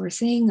ethical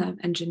sourcing of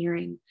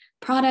engineering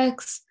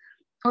products,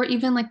 or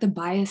even like the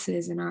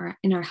biases in our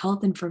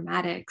health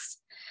informatics.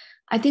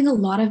 I think a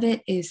lot of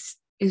it is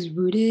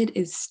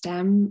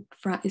stemmed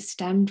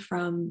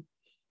from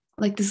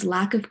like this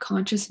lack of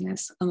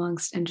consciousness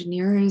amongst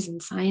engineers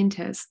and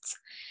scientists.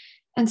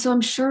 And so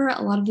I'm sure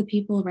a lot of the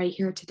people right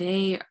here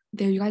today,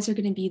 you guys are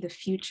going to be the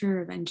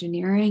future of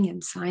engineering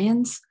and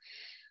science.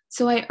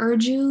 So I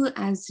urge you,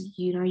 as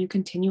you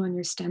continue on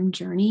your STEM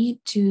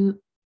journey, to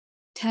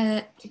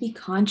be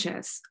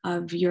conscious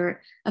of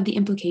the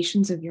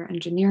implications of your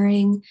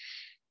engineering,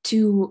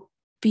 to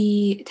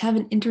have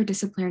an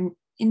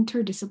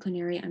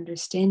interdisciplinary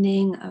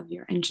understanding of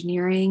your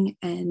engineering,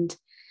 and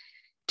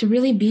to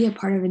really be a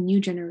part of a new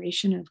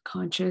generation of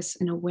conscious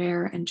and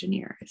aware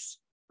engineers,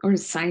 or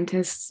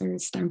scientists, or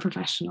STEM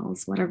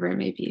professionals, whatever it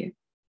may be.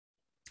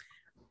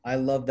 I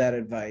love that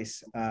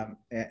advice.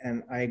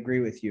 And I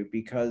agree with you,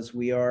 because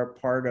we are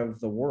part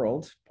of the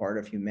world, part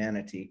of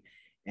humanity,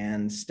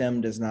 and STEM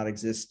does not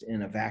exist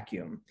in a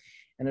vacuum.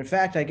 And in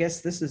fact, I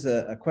guess this is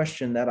a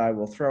question that I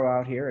will throw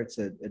out here. It's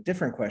a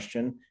different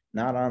question,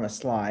 not on a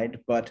slide,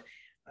 but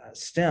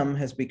STEM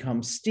has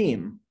become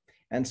STEAM.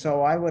 And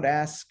so I would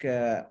ask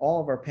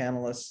all of our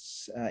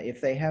panelists if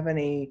they have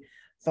any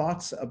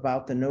thoughts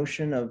about the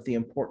notion of the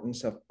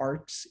importance of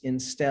arts in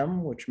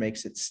STEM, which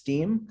makes it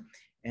STEAM,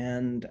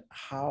 and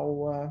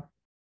how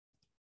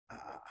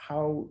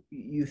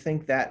you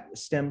think that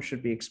STEM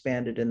should be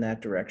expanded in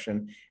that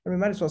direction. And we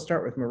might as well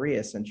start with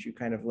Maria, since you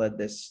kind of led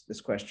this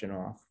question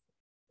off.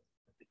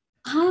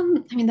 I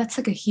mean, that's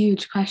like a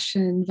huge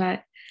question,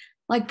 but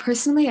like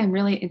personally, I'm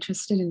really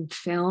interested in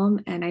film,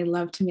 and I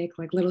love to make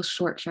like little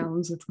short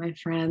films with my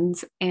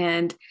friends.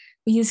 And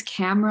we use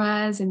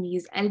cameras and we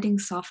use editing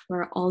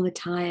software all the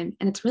time.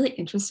 And it's really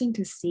interesting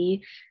to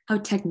see how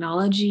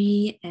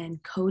technology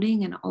and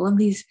coding and all of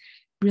these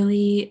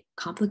really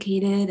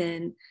complicated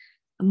and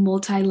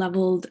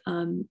multi-leveled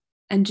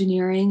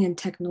engineering and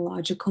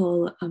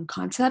technological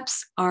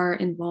concepts are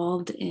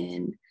involved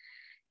in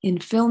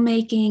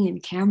filmmaking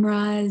and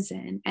cameras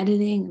and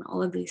editing and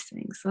all of these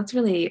things. So that's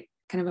really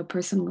kind of a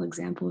personal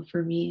example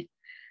for me.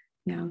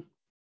 Yeah.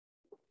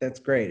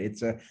 That's great.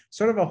 It's a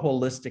sort of a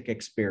holistic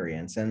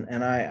experience.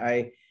 And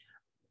I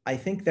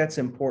think that's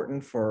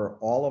important for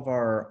all of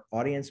our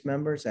audience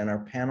members and our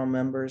panel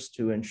members,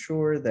 to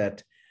ensure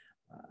that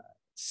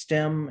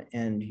STEM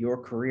and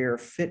your career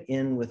fit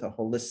in with a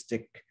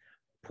holistic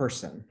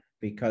person,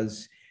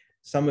 because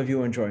some of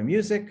you enjoy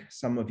music,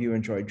 some of you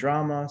enjoy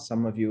drama,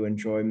 some of you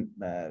enjoy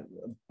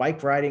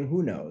bike riding,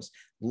 who knows?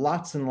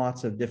 Lots and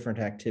lots of different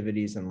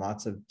activities and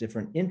lots of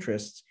different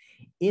interests,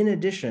 in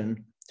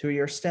addition to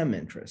your STEM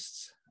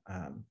interests.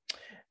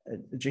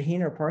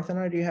 Jaheen or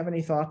Parthena, do you have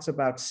any thoughts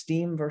about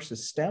STEAM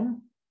versus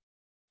STEM?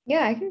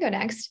 Yeah, I can go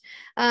next.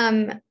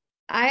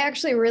 I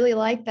actually really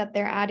like that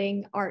they're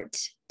adding art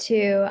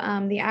to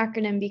the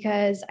acronym,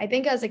 because I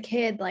think as a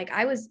kid, like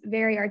I was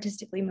very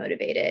artistically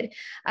motivated.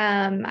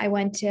 I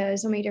went to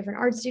so many different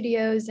art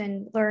studios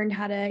and learned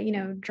how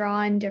to,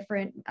 draw in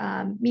different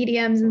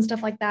mediums and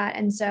stuff like that.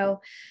 And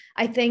so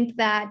I think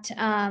that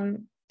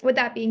with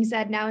that being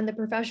said, now in the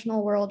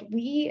professional world,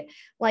 we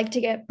like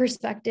to get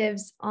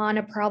perspectives on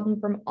a problem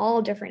from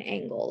all different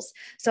angles.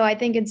 So I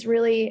think it's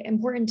really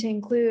important to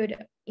include,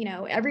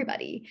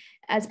 everybody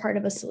as part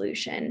of a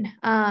solution.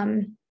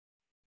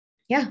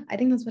 Yeah, I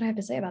think that's what I have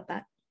to say about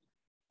that.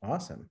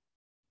 Awesome.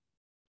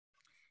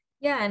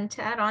 Yeah, and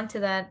to add on to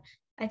that,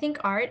 I think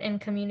art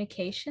and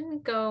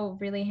communication go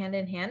really hand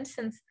in hand,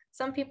 since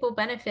some people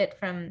benefit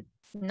from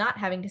not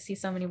having to see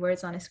so many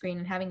words on a screen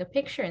and having a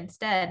picture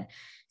instead.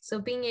 So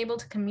being able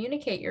to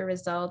communicate your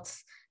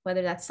results,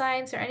 whether that's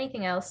science or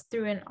anything else,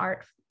 through an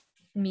art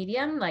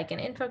medium like an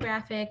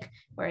infographic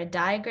or a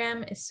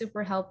diagram is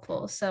super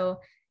helpful. So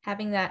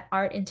having that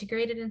art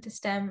integrated into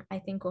STEM, I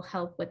think, will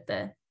help with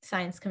the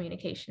science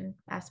communication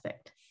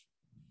aspect.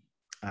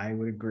 I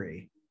would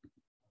agree.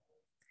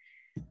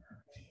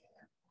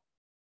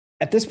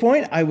 At this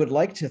point, I would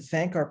like to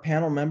thank our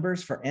panel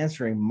members for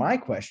answering my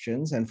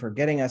questions and for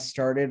getting us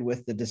started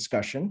with the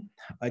discussion.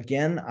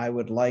 Again, I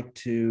would like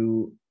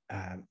to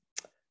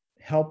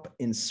help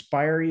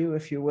inspire you,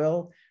 if you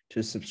will,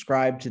 to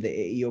subscribe to the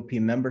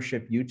AEOP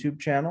membership YouTube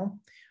channel.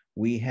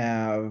 We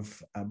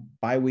have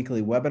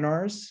bi-weekly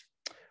webinars.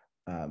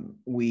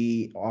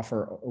 We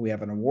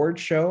have an award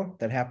show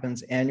that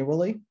happens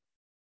annually.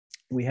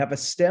 We have a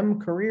STEM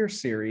career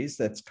series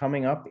that's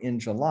coming up in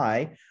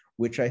July,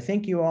 which I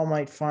think you all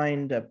might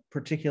find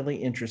particularly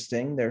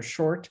interesting. They're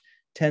short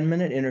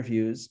 10-minute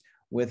interviews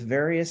with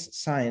various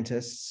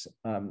scientists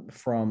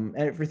from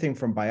everything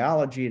from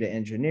biology to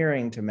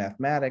engineering to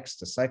mathematics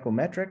to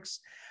psychometrics,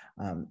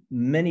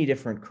 many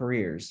different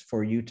careers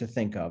for you to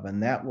think of.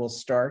 And that will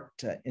start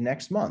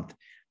next month.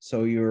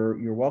 So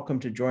you're welcome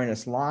to join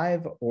us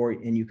live,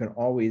 and you can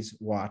always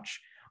watch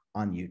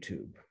on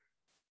YouTube.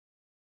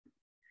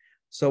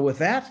 So with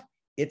that,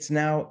 it's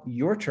now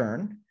your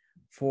turn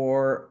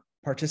for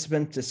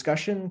participant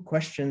discussion,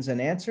 questions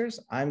and answers.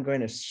 I'm going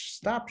to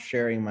stop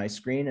sharing my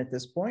screen at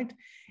this point.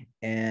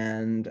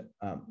 And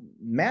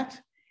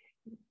Matt,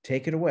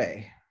 take it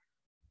away.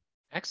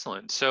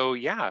 Excellent. So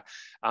yeah,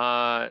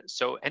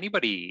 so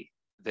anybody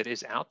that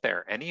is out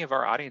there, any of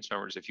our audience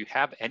members, if you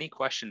have any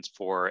questions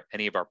for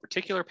any of our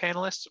particular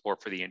panelists or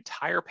for the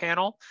entire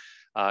panel,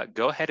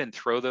 go ahead and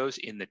throw those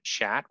in the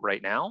chat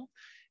right now.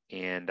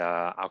 And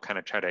I'll kind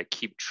of try to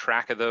keep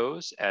track of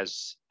those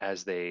as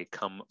they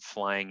come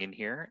flying in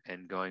here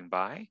and going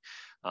by.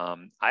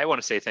 I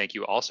want to say thank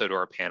you also to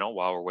our panel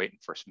while we're waiting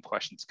for some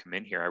questions to come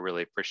in here. I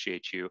really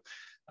appreciate you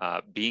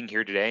being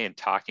here today and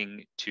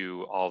talking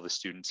to all the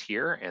students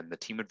here and the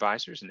team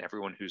advisors and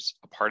everyone who's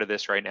a part of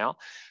this right now.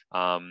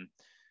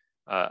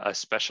 A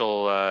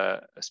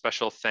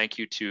special thank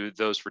you to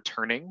those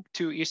returning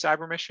to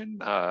eCyber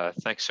Mission.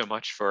 Thanks so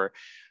much for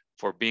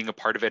being a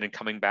part of it and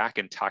coming back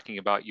and talking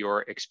about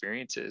your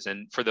experiences.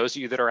 And for those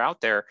of you that are out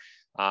there,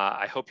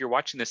 I hope you're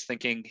watching this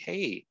thinking,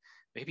 hey,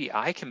 maybe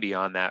I can be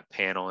on that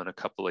panel in a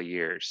couple of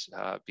years,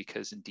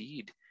 because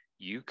indeed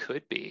you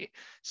could be.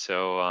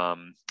 So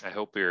I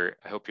hope you're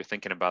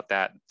thinking about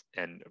that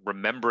and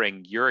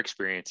remembering your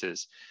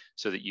experiences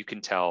so that you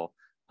can tell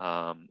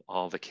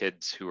all the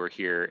kids who are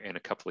here in a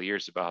couple of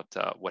years about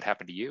what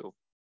happened to you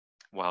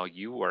while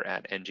you were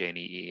at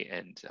NJ&EE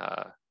and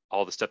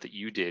all the stuff that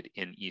you did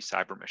in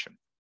eCyber Mission.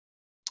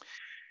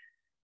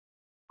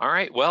 All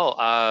right,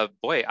 well,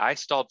 boy, I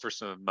stalled for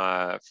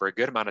a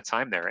good amount of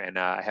time there, and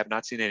I have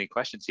not seen any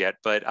questions yet.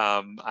 But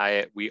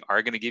we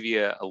are going to give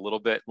you a little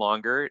bit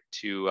longer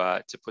to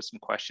put some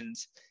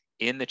questions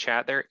in the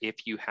chat there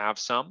if you have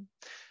some.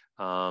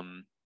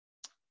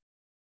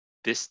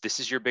 This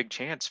is your big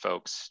chance,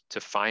 folks, to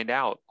find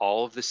out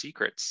all of the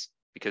secrets,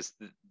 because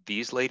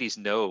these ladies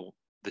know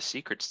the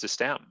secrets to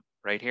STEM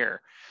right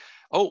here.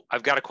 Oh,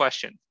 I've got a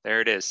question.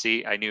 There it is.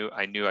 See, I knew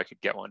I could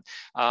get one.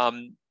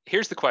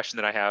 Here's the question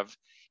that I have.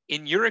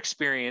 In your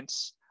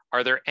experience,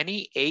 are there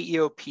any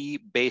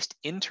AEOP-based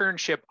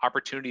internship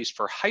opportunities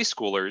for high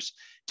schoolers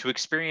to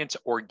experience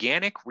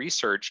organic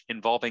research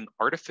involving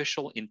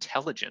artificial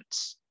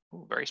intelligence?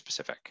 Ooh, very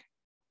specific.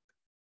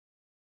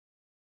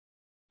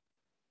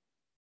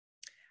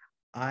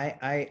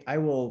 I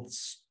will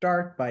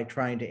start by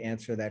trying to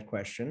answer that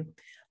question.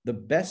 The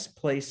best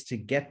place to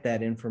get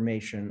that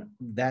information,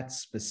 that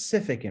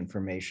specific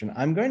information,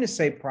 I'm going to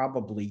say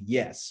probably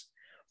yes,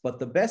 but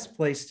the best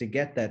place to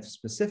get that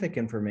specific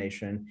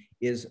information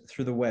is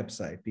through the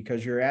website,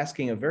 because you're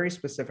asking a very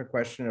specific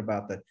question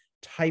about the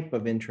type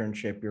of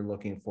internship you're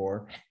looking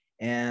for.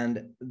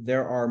 And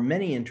there are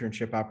many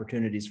internship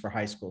opportunities for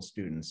high school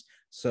students.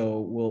 So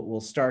we'll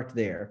start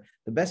there.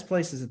 The best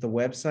place is at the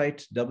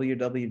website,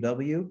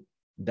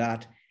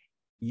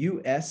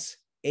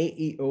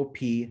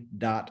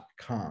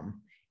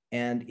 www.usaeop.com.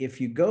 And if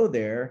you go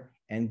there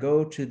and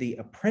go to the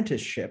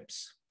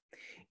apprenticeships,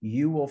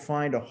 you will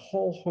find a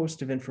whole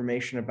host of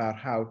information about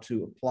how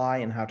to apply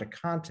and how to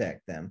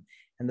contact them.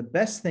 And the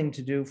best thing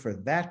to do for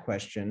that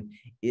question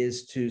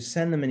is to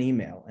send them an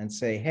email and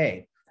say,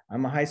 hey,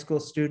 I'm a high school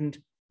student.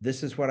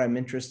 This is what I'm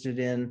interested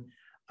in.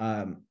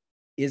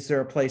 Is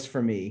there a place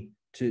for me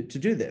to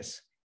do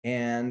this?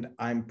 And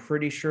I'm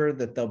pretty sure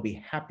that they'll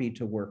be happy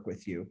to work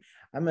with you.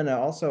 I'm going to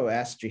also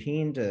ask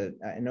Jaheen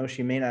I know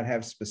she may not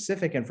have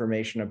specific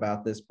information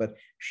about this, but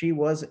she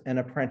was an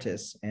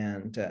apprentice,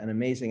 and an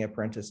amazing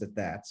apprentice at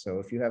that. So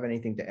if you have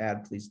anything to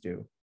add, please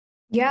do.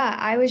 Yeah,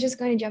 I was just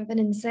going to jump in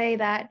and say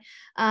that,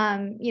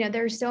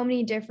 there's so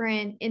many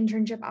different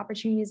internship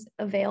opportunities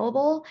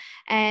available.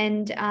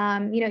 And,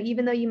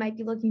 even though you might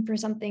be looking for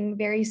something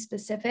very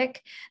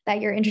specific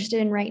that you're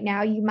interested in right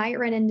now, you might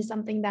run into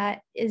something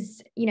that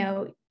is,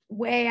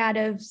 way out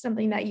of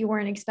something that you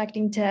weren't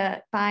expecting to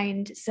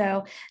find.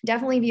 So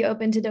definitely be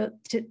open to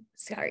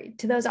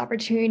those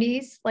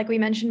opportunities, like we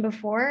mentioned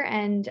before,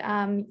 and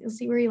you'll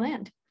see where you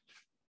land.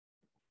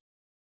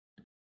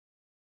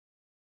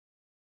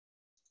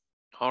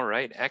 All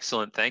right,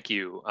 excellent, thank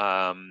you.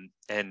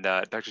 And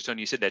Dr. Stone,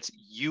 you said that's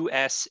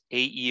usaeop.com,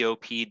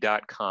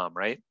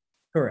 right?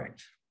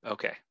 Correct.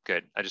 Okay,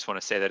 good. I just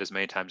want to say that as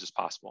many times as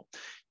possible.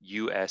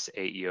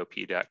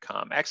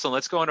 usaeop.com. Excellent.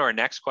 Let's go on to our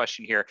next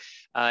question here.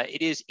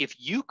 It is, if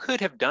you could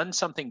have done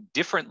something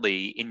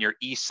differently in your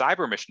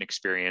eCyber Mission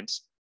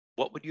experience,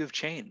 what would you have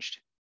changed?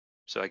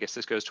 So I guess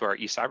this goes to our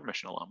eCyber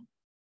Mission alum.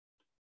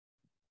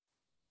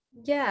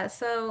 Yeah,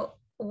 so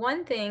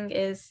one thing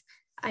is,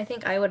 I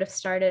think I would have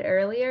started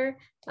earlier.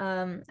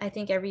 I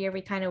think every year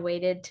we kind of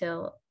waited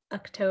till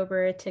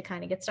October to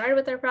kind of get started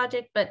with our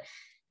project, but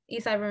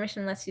eCyber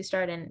Mission lets you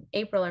start in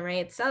April or May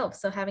itself.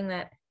 So having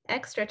that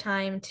extra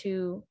time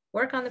to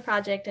work on the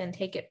project and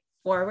take it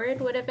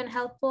forward would have been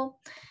helpful.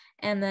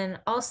 And then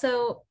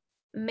also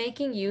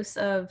making use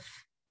of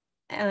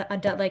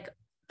like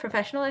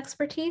professional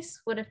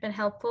expertise would have been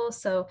helpful.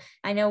 So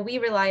I know we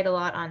relied a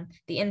lot on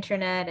the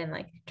internet and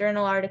like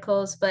journal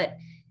articles, but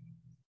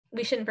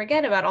we shouldn't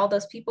forget about all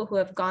those people who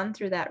have gone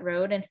through that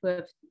road and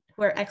who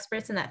are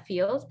experts in that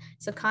field.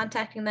 So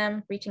contacting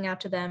them, reaching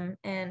out to them,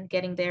 and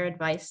getting their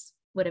advice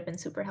would have been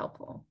super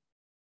helpful.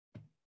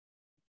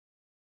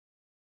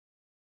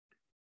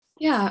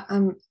 Yeah,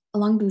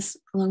 along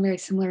very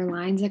similar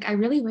lines, like I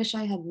really wish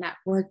I had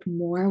networked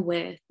more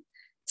with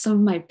some of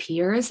my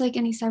peers, like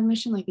in eCyber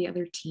Mission, like the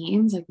other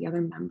teams, like the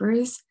other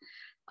members.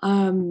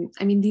 I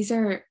mean,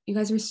 you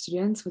guys are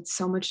students with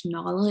so much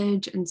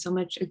knowledge and so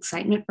much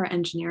excitement for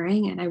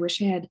engineering. And I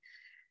wish I had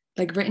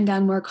like written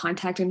down more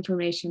contact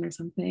information or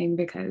something,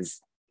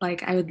 because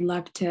like I would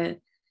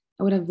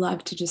have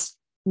loved to just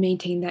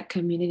maintain that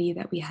community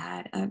that we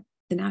had at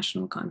the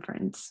national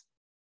conference.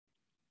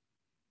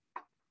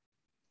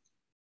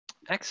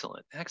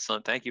 Excellent,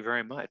 excellent. Thank you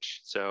very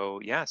much. So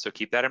yeah, so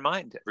keep that in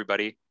mind,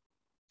 everybody.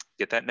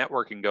 Get that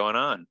networking going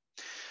on.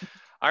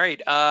 All right,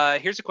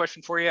 here's a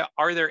question for you.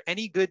 Are there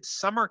any good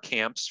summer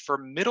camps for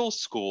middle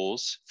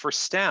schools for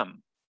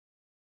STEM?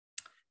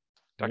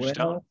 Dr.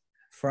 Stone.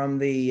 From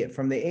the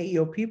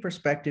AEOP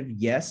perspective,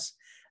 yes,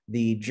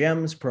 the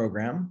GEMS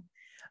program.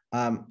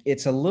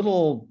 It's a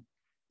little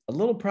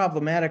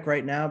problematic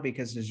right now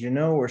because, as you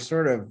know, we're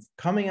sort of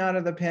coming out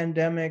of the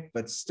pandemic,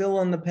 but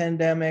still in the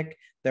pandemic.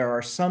 There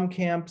are some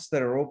camps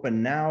that are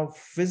open now,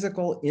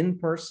 physical, in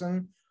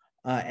person,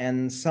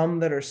 and some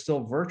that are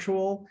still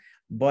virtual.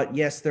 But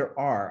yes, there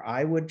are.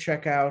 I would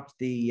check out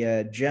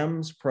the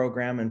GEMS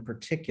program in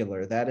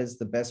particular. That is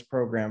the best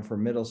program for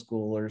middle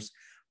schoolers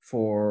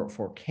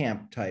for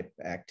camp type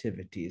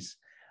activities.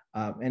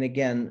 And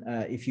again,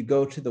 if you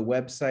go to the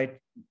website,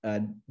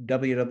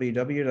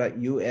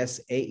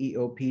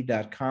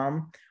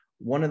 www.usaeop.com,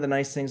 one of the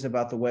nice things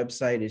about the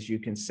website is you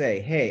can say,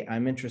 hey,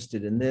 I'm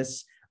interested in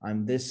this.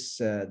 I'm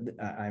this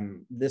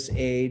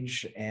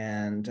age,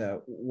 and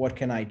what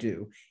can I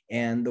do?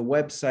 And the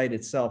website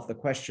itself, the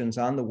questions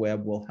on the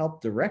web, will help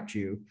direct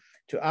you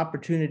to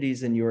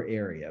opportunities in your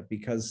area,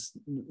 because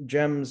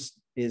GEMS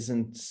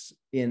isn't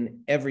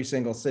in every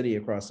single city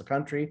across the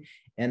country,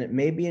 and it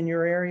may be in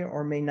your area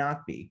or may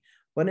not be.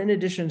 But in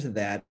addition to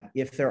that,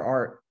 if there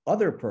are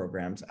other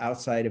programs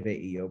outside of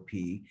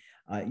AEOP,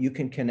 you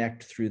can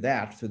connect through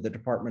the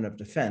Department of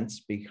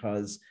Defense,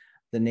 because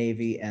the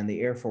Navy and the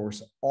Air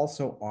Force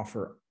also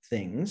offer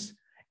things,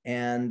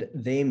 and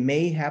they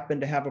may happen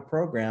to have a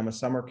program, a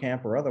summer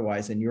camp or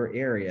otherwise, in your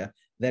area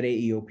that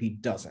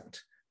AEOP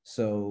doesn't.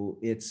 So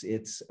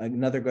it's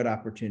another good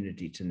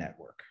opportunity to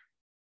network.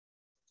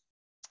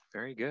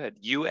 Very good.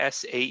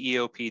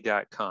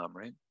 usaeop.com,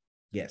 right?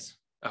 Yes.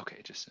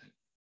 Okay, just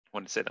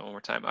wanted to say that one more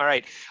time. All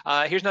right,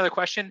 here's another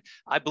question.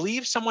 I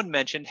believe someone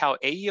mentioned how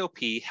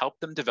AEOP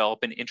helped them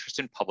develop an interest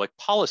in public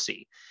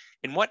policy.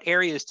 In what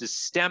areas does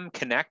STEM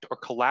connect or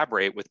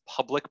collaborate with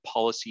public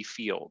policy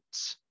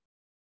fields?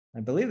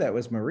 I believe that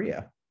was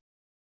Maria.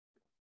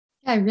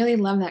 Yeah, I really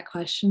love that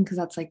question, because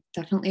that's like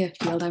definitely a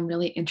field I'm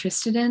really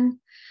interested in.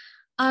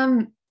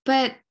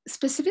 But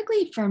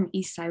specifically from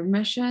eCyber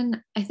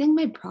Mission, I think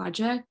my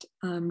project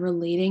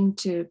relating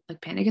to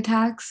like panic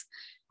attacks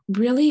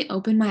really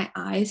opened my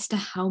eyes to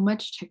how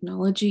much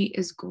technology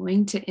is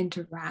going to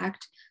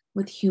interact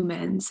with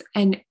humans.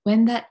 And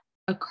when that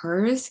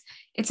occurs,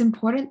 it's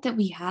important that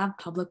we have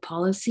public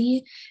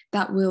policy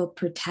that will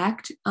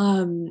protect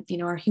our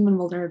human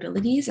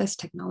vulnerabilities, as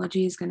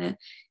technology is going to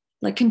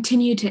like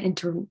continue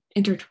to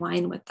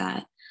intertwine with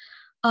that.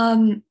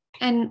 And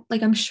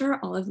like I'm sure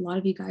a lot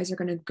of you guys are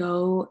going to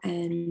go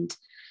and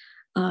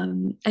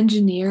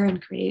engineer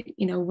and create,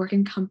 work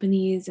in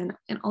companies and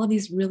all of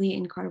these really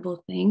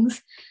incredible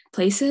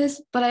places.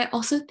 But I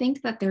also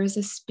think that there is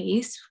a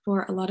space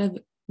for a lot of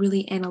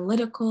really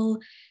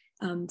analytical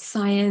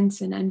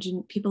science and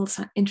people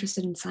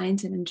interested in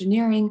science and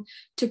engineering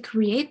to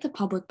create the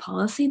public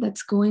policy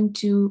that's going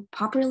to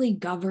properly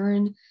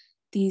govern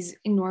these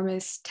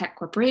enormous tech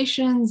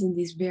corporations and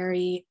these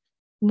very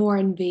more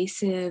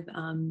invasive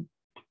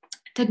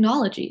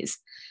technologies.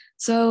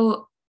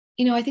 So,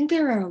 I think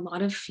there are a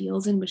lot of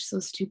fields in which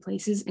those two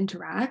places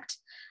interact.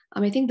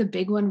 I think the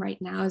big one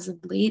right now as of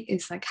late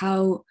is like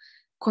how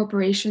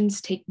corporations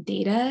take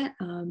data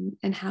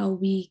and how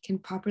we can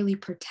properly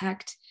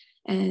protect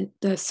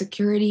the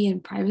security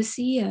and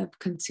privacy of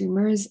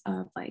consumers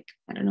of like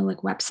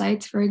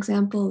websites, for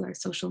example, or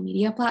social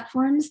media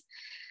platforms.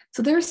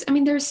 So there's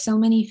so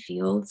many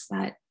fields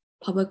that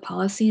public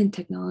policy and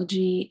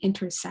technology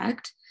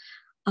intersect.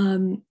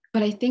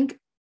 But I think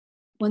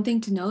one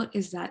thing to note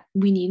is that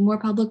we need more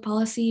public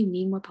policy. We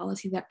need more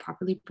policy that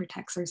properly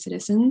protects our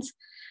citizens.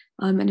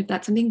 And if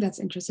that's something that's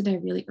interested, I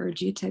really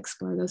urge you to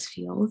explore those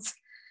fields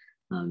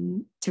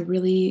to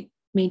really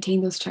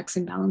maintain those checks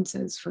and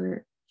balances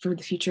for the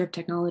future of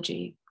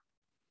technology.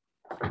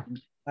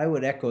 I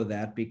would echo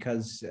that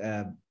because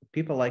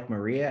people like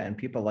Maria and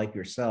people like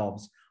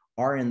yourselves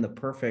are in the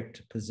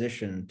perfect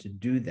position to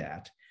do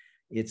that.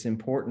 It's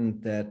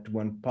important that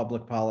when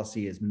public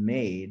policy is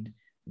made,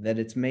 that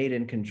it's made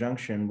in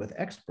conjunction with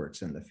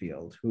experts in the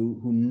field who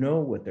know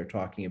what they're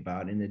talking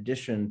about, in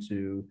addition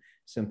to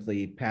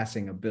simply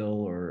passing a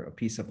bill or a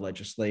piece of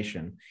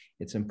legislation.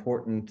 It's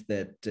important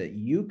that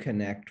you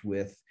connect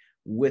with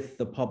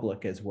the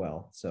public as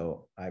well.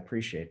 So I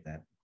appreciate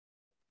that.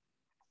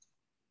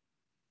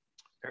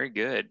 Very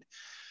good.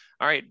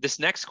 All right, this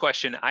next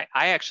question, I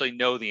actually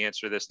know the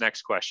answer to this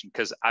next question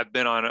because I've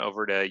been on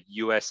over to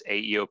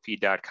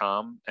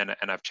usaeop.com and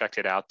I've checked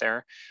it out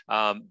there.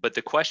 But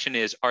the question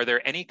is, are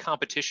there any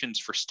competitions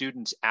for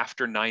students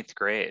after 9th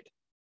grade?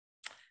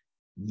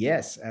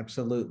 Yes,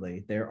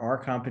 absolutely. There are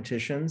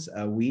competitions.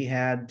 We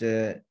had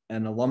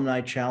an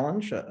alumni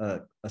challenge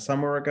a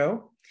summer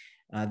ago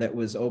that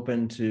was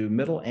open to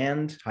middle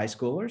and high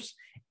schoolers.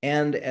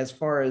 And as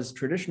far as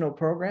traditional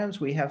programs,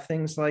 we have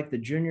things like the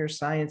Junior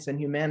Science and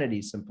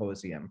Humanities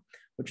Symposium,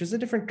 which is a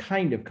different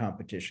kind of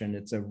competition.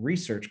 It's a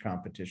research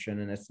competition,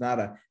 and it's not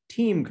a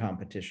team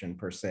competition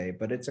per se,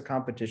 but it's a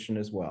competition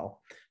as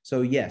well.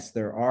 So yes,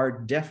 there are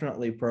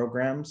definitely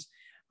programs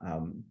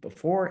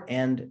before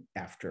and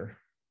after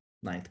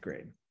 9th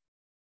grade.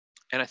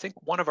 And I think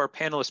one of our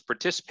panelists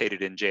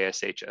participated in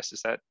JSHS.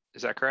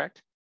 Is that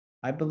correct?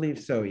 I believe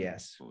so,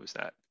 yes. Who was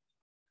that?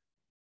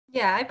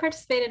 Yeah, I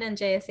participated in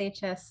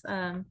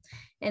JSHS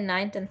in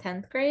 9th and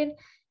 10th grade,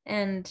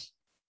 and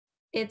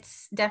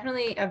it's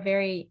definitely a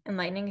very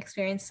enlightening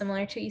experience,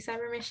 similar to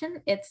eCyber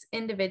Mission. It's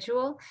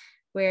individual,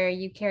 where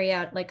you carry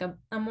out like a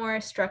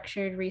more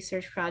structured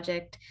research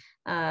project.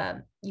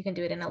 You can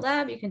do it in a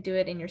lab, you can do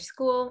it in your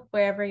school,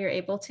 wherever you're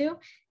able to,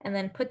 and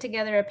then put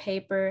together a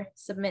paper,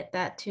 submit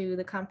that to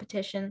the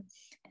competition,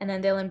 and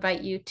then they'll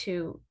invite you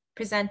to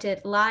present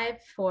it live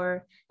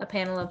for a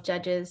panel of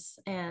judges,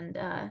 and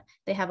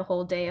they have a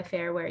whole day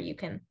affair where you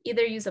can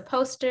either use a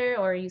poster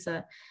or use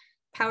a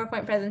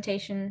PowerPoint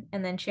presentation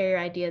and then share your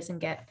ideas and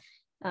get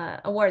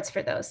awards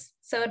for those.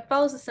 So it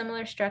follows a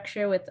similar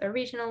structure with a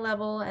regional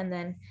level and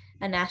then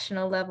a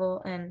national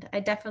level, and I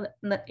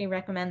definitely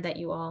recommend that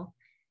you all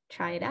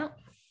try it out.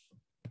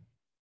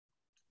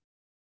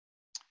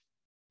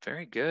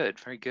 Very good,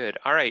 very good.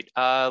 All right,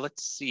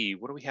 let's see,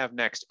 what do we have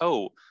next?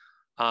 Oh,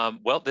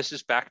 well, this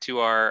is back to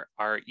our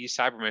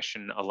eCyber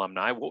Mission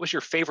alumni. What was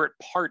your favorite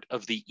part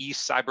of the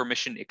eCyber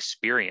Mission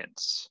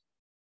experience?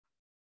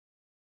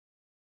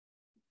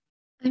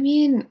 I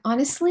mean,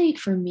 honestly,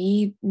 for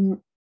me,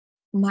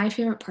 my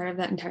favorite part of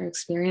that entire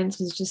experience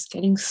was just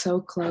getting so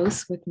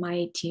close with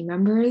my team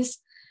members.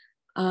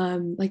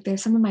 Like they're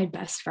some of my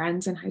best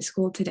friends in high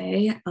school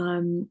today.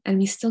 And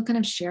we still kind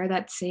of share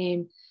that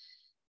same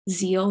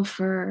zeal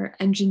for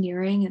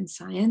engineering and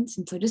science.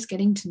 And so just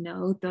getting to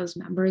know those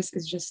members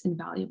is just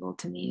invaluable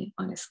to me,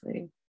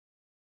 honestly.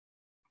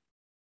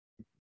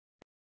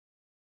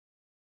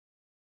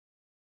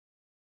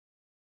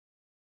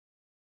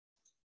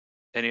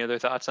 Any other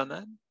thoughts on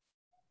that?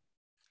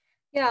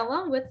 Yeah,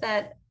 along with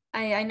that,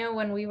 I know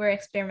when we were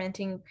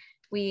experimenting,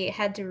 we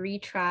had to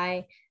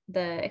retry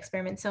the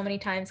experiment so many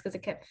times because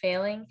it kept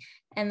failing.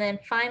 And then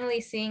finally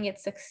seeing it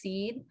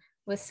succeed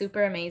was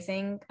super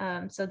amazing.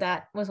 So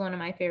that was one of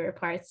my favorite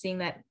parts, seeing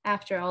that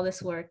after all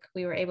this work,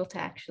 we were able to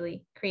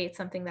actually create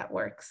something that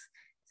works.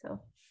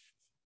 So.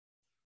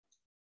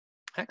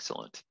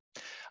 Excellent.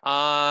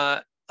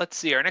 Let's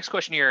see, our next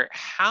question here.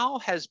 How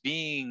has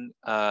being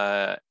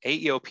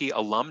AEOP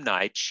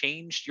alumni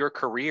changed your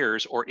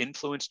careers or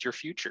influenced your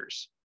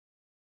futures?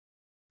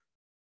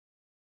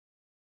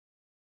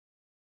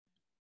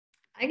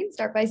 I can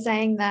start by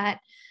saying that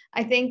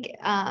I think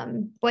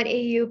what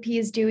AEOP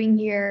is doing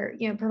here,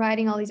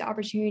 providing all these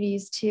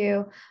opportunities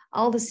to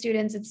all the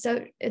students,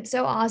 it's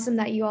so awesome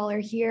that you all are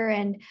here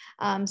and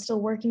still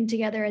working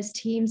together as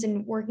teams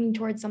and working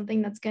towards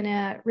something that's going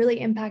to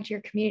really impact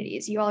your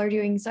communities. You all are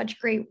doing such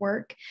great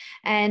work,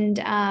 and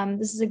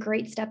this is a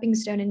great stepping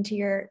stone into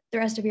the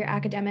rest of your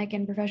academic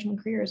and professional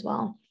career as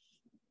well.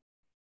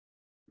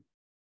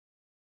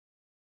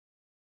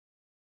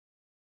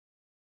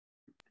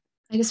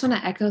 I just want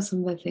to echo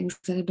some of the things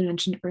that have been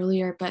mentioned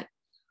earlier, but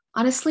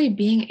honestly,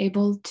 being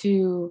able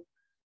to,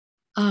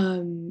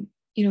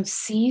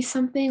 see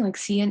something, like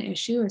see an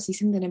issue or see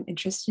something that I'm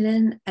interested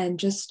in and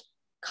just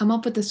come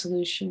up with a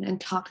solution and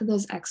talk to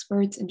those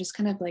experts and just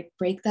kind of like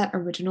break that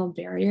original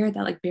barrier,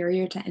 that like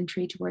barrier to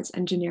entry towards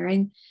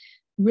engineering,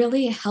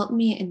 really helped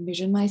me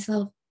envision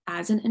myself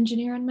as an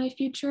engineer in my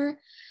future.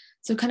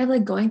 So kind of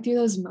like going through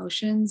those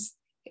motions,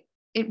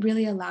 it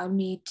really allowed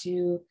me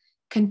to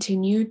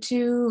continue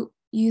to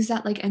use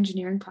that like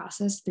engineering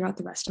process throughout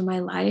the rest of my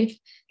life,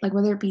 like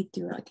whether it be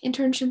through like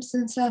internships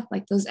and stuff,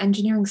 like those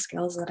engineering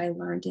skills that I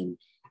learned in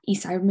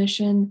eCyber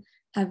Mission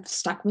have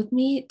stuck with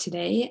me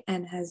today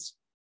and has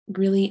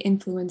really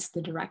influenced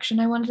the direction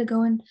I wanted to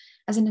go in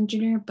as an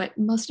engineer. But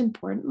most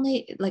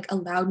importantly, it like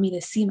allowed me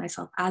to see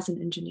myself as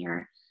an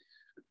engineer,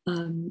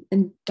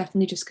 and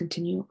definitely just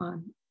continue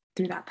on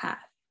through that path.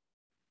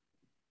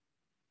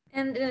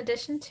 And in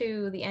addition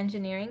to the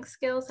engineering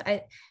skills,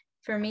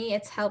 for me,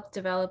 it's helped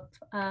develop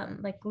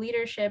like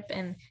leadership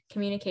and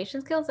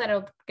communication skills that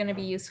are going to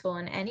be useful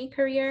in any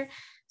career.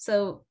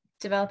 So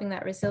developing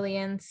that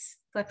resilience,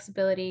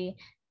 flexibility,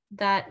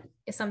 that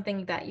is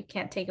something that you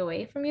can't take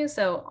away from you.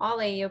 So all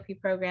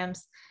AEOP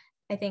programs,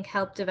 I think,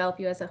 help develop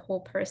you as a whole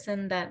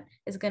person that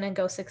is going to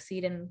go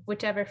succeed in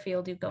whichever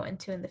field you go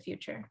into in the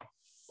future.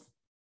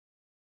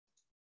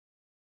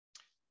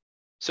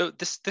 So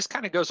this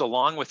kind of goes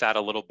along with that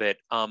a little bit.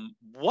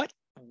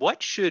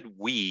 What should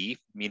we,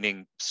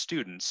 meaning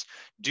students,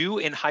 do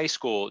in high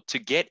school to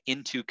get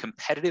into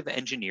competitive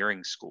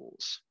engineering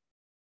schools?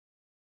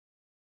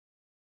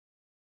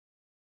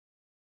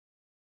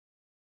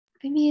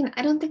 I mean,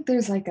 I don't think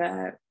there's like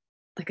a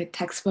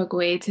textbook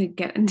way to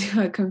get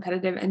into a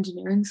competitive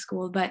engineering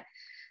school, but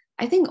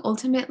I think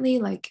ultimately,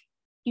 like,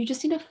 you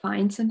just need to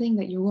find something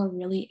that you are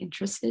really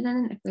interested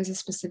in. If there's a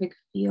specific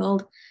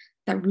field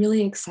that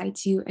really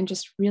excites you, and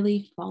just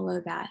really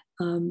follow that,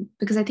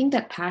 because I think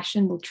that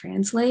passion will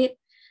translate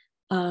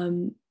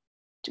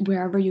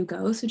wherever you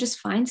go. So just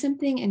find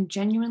something and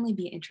genuinely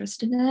be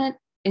interested in it,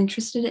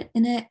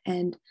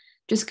 and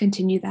just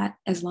continue that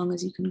as long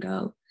as you can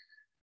go.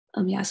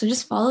 Yeah, so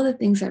just follow the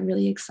things that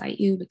really excite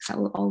you, because that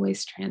will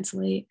always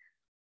translate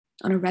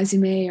on a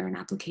resume or an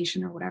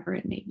application or whatever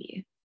it may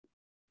be.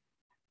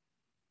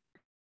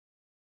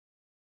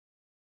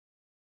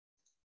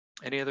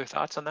 Any other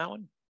thoughts on that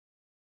one?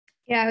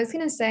 Yeah, I was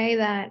going to say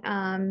that,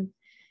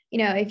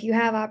 if you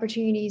have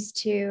opportunities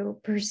to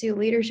pursue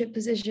leadership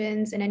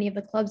positions in any of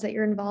the clubs that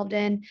you're involved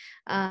in,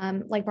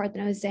 like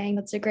Parthena was saying,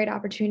 that's a great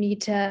opportunity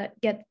to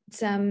get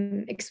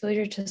some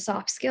exposure to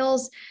soft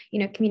skills,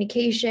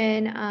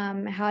 communication,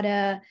 how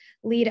to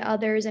lead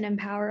others and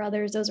empower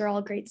others. Those are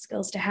all great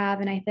skills to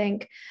have. And I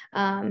think,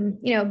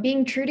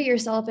 being true to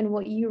yourself and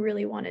what you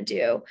really want to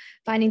do,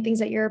 finding things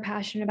that you're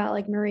passionate about,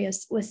 like Maria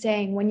was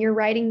saying, when you're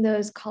writing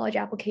those college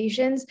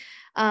applications,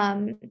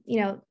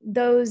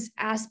 those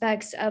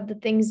aspects of the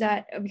things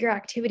of your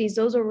activities,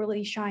 those will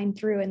really shine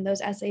through in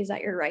those essays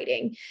that you're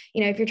writing.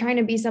 If you're trying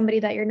to be somebody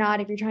that you're not,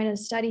 if you're trying to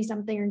study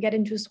something or get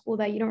into a school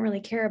that you don't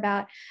really care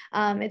about,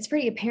 it's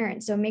pretty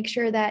apparent. So make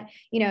sure that,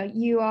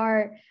 you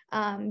are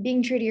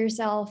being true to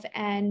yourself,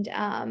 and,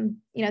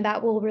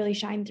 that will really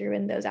shine through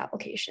in those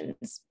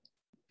applications.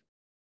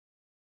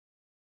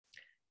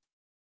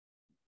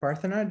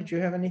 Parthena, did you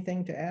have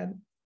anything to add?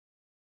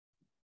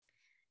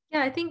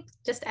 Yeah, I think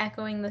just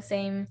echoing the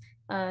same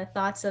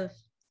thoughts of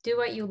do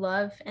what you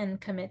love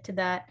and commit to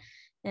that,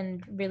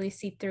 and really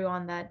see through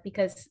on that.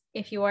 Because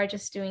if you are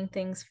just doing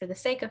things for the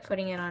sake of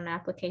putting it on an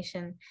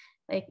application,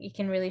 like, it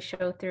can really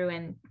show through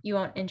and you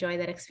won't enjoy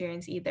that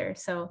experience either.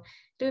 So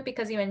do it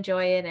because you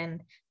enjoy it,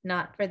 and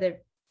not for the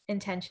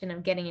intention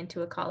of getting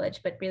into a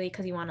college, but really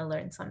because you want to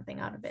learn something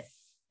out of it.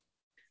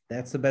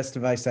 That's the best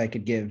advice I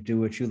could give. Do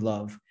what you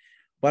love.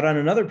 But on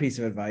another piece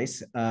of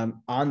advice,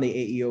 on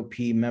the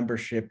AEOP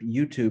membership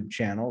YouTube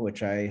channel,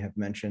 which I have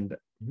mentioned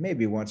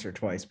maybe once or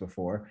twice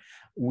before,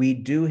 we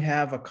do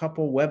have a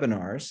couple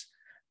webinars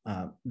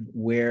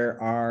where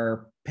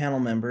our panel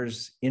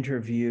members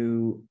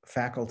interview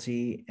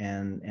faculty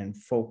and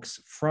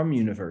folks from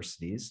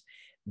universities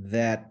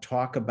that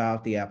talk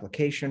about the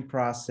application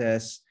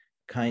process,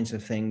 kinds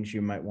of things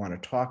you might want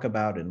to talk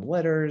about in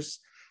letters,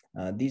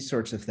 these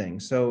sorts of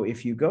things. So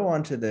if you go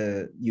onto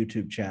the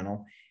YouTube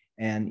channel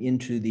and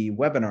into the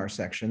webinar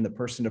section, the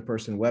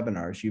person-to-person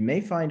webinars, you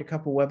may find a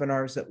couple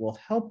webinars that will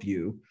help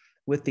you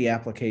with the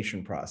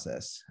application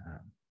process.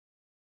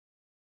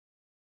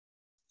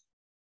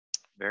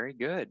 Very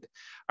good.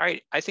 All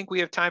right, I think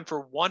we have time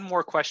for one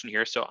more question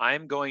here. So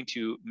I'm going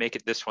to make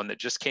it this one that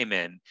just came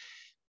in.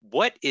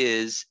 What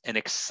is an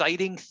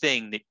exciting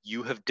thing that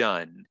you have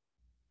done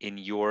in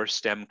your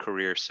STEM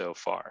career so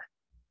far?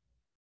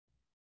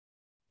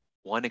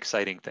 One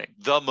exciting thing,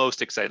 the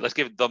most exciting. Let's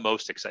give it the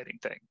most exciting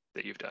thing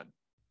that you've done.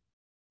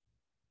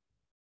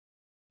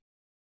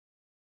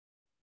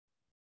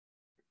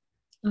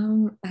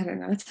 I don't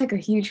know. It's like a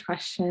huge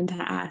question to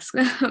ask,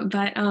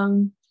 but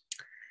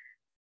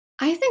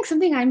I think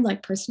something I'm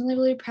like personally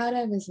really proud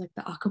of is like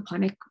the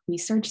aquaponic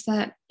research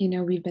that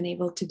we've been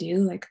able to do.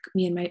 Like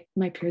me and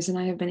my peers and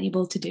I have been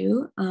able to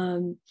do.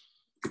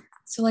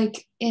 So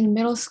like in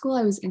middle school,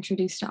 I was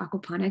introduced to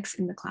aquaponics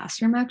in the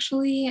classroom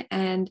actually,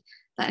 and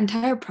that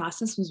entire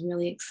process was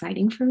really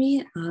exciting for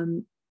me.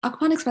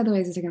 Aquaponics, by the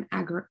way, is like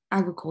an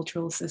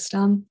agricultural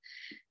system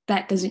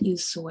that doesn't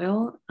use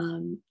soil,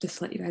 just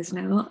to let you guys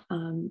know.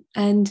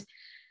 And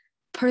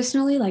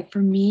personally, like for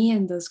me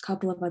and those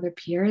couple of other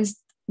peers,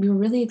 we were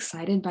really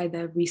excited by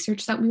the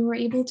research that we were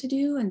able to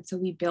do. And so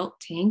we built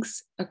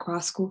tanks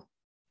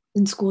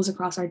in schools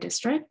across our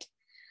district.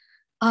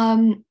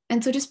 And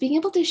so just being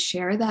able to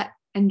share that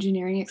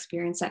engineering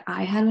experience that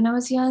I had when I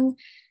was young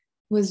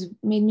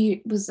made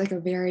me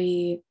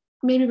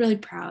really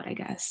proud, I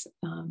guess.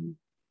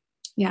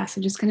 yeah,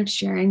 so just kind of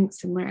sharing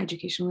similar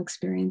educational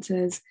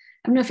experiences.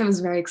 I don't know if it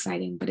was very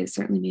exciting, but it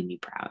certainly made me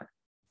proud.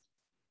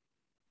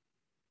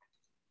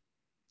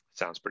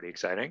 Sounds pretty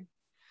exciting.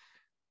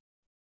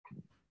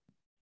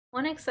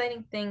 One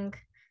exciting thing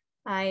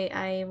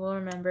I will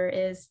remember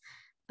is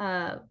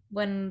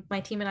when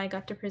my team and I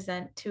got to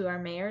present to our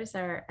mayors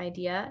our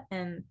idea,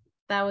 and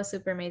that was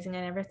super amazing.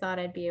 I never thought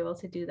I'd be able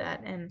to do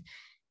that, and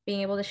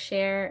being able to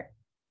share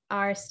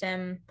our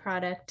STEM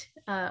product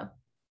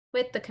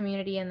with the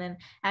community and then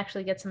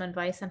actually get some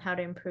advice on how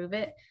to improve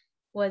it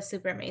was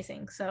super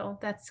amazing. So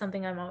that's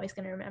something I'm always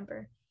going to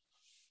remember.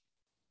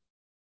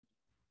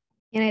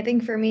 And I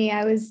think for me,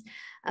 I was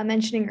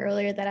mentioning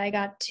earlier that I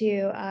got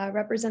to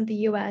represent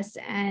the US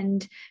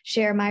and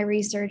share my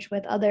research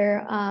with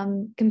other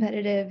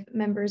competitive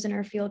members in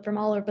our field from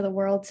all over the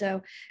world. So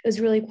it was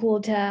really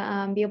cool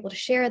to be able to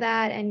share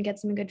that and get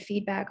some good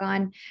feedback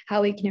on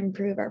how we can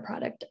improve our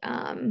product.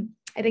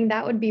 I think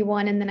that would be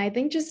one. And then I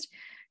think just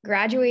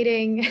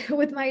graduating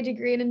with my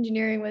degree in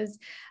engineering was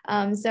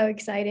so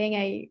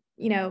exciting.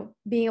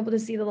 Being able to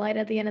see the light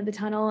at the end of the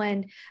tunnel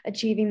and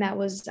achieving that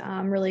was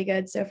really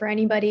good. So for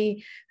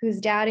anybody who's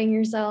doubting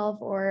yourself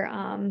or,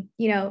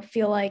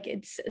 feel like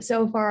it's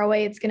so far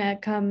away, it's going to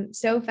come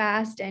so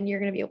fast and you're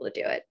going to be able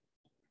to do it.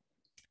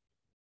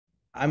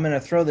 I'm going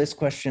to throw this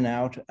question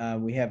out.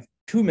 We have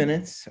 2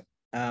 minutes,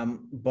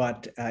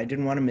 but I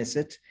didn't want to miss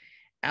it.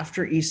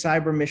 After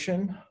eCyber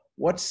mission,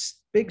 what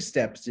big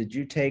steps did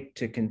you take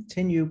to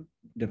continue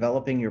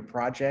developing your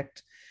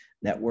project,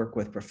 network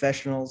with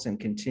professionals, and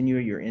continue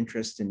your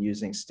interest in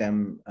using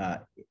STEM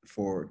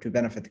to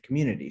benefit the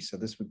community? So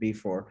this would be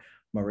for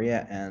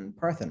Maria and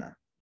Parthena.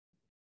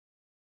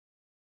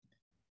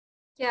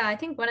 Yeah, I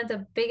think one of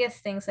the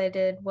biggest things I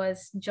did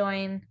was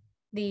join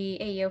the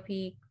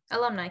AEOP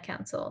Alumni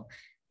Council,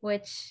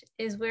 which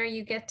is where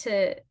you get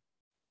to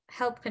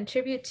help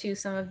contribute to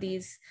some of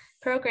these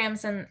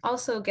programs and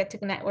also get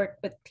to network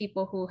with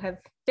people who have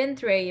been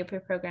through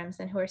AEOP programs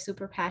and who are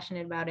super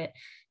passionate about it.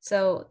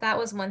 So that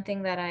was one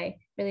thing that I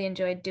really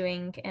enjoyed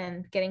doing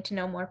and getting to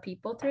know more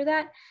people through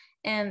that.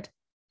 And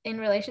in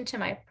relation to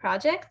my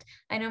project,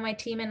 I know my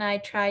team and I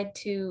tried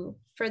to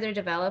further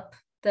develop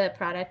the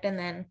product and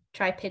then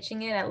try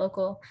pitching it at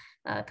local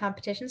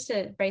competitions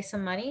to raise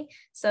some money.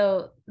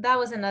 So that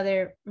was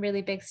another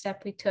really big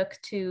step we took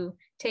to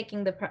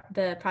taking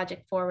the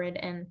project forward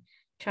and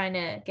trying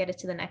to get it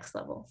to the next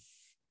level.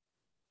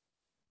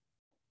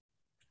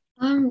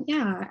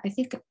 Yeah, I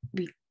think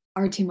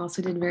our team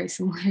also did very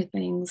similar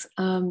things.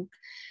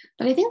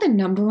 But I think the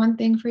number one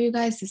thing for you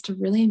guys is to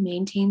really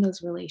maintain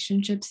those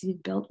relationships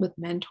you've built with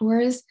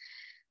mentors.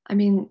 I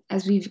mean,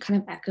 as we've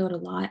kind of echoed a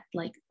lot,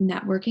 like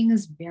networking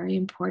is very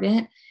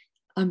important.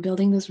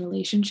 Building those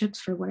relationships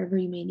for whatever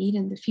you may need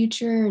in the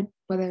future,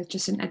 whether it's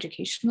just an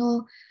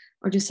educational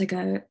or just like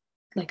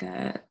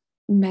a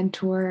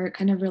mentor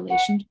kind of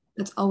relationship,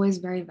 that's always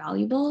very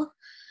valuable.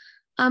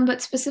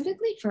 But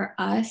specifically for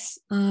us,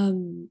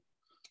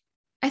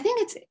 I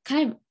think it's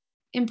kind of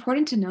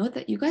important to note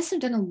that you guys have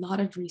done a lot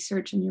of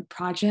research in your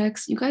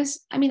projects. You guys,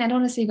 I mean, I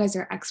don't want to say you guys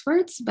are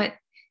experts, but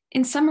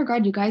in some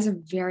regard, you guys are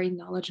very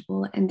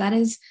knowledgeable, and that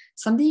is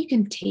something you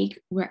can take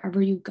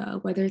wherever you go,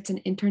 whether it's an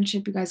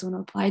internship you guys want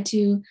to apply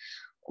to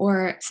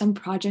or some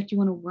project you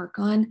want to work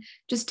on.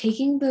 Just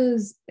taking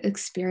those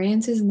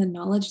experiences and the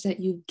knowledge that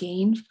you've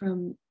gained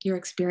from your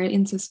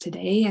experiences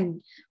today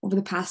and over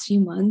the past few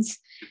months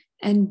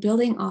and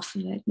building off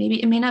of it.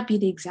 Maybe it may not be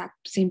the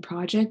exact same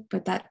project,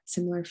 but that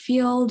similar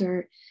field,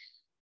 or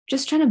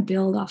just trying to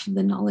build off of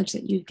the knowledge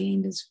that you've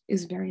gained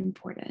is very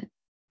important.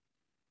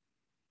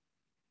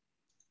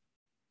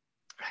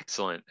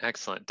 Excellent,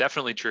 excellent.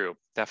 Definitely true.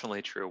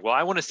 Definitely true. Well,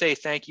 I want to say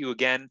thank you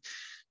again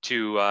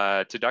to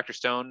Dr.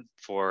 Stone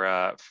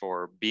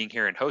for being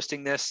here and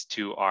hosting this,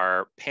 to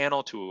our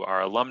panel, to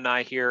our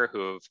alumni here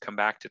who have come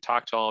back to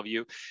talk to all of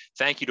you.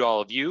 Thank you to all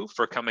of you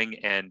for coming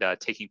and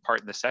taking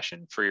part in the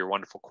session, for your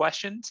wonderful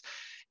questions.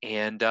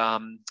 And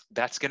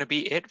that's going to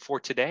be it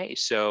for today.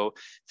 So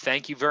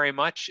thank you very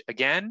much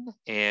again,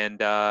 and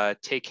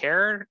take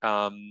care.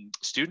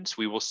 Students,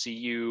 we will see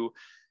you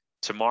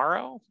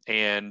tomorrow,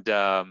 and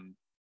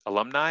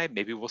alumni,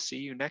 maybe we'll see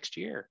you next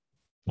year.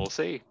 We'll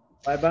see.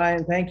 Bye-bye,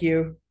 and thank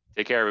you.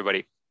 Take care,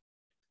 everybody.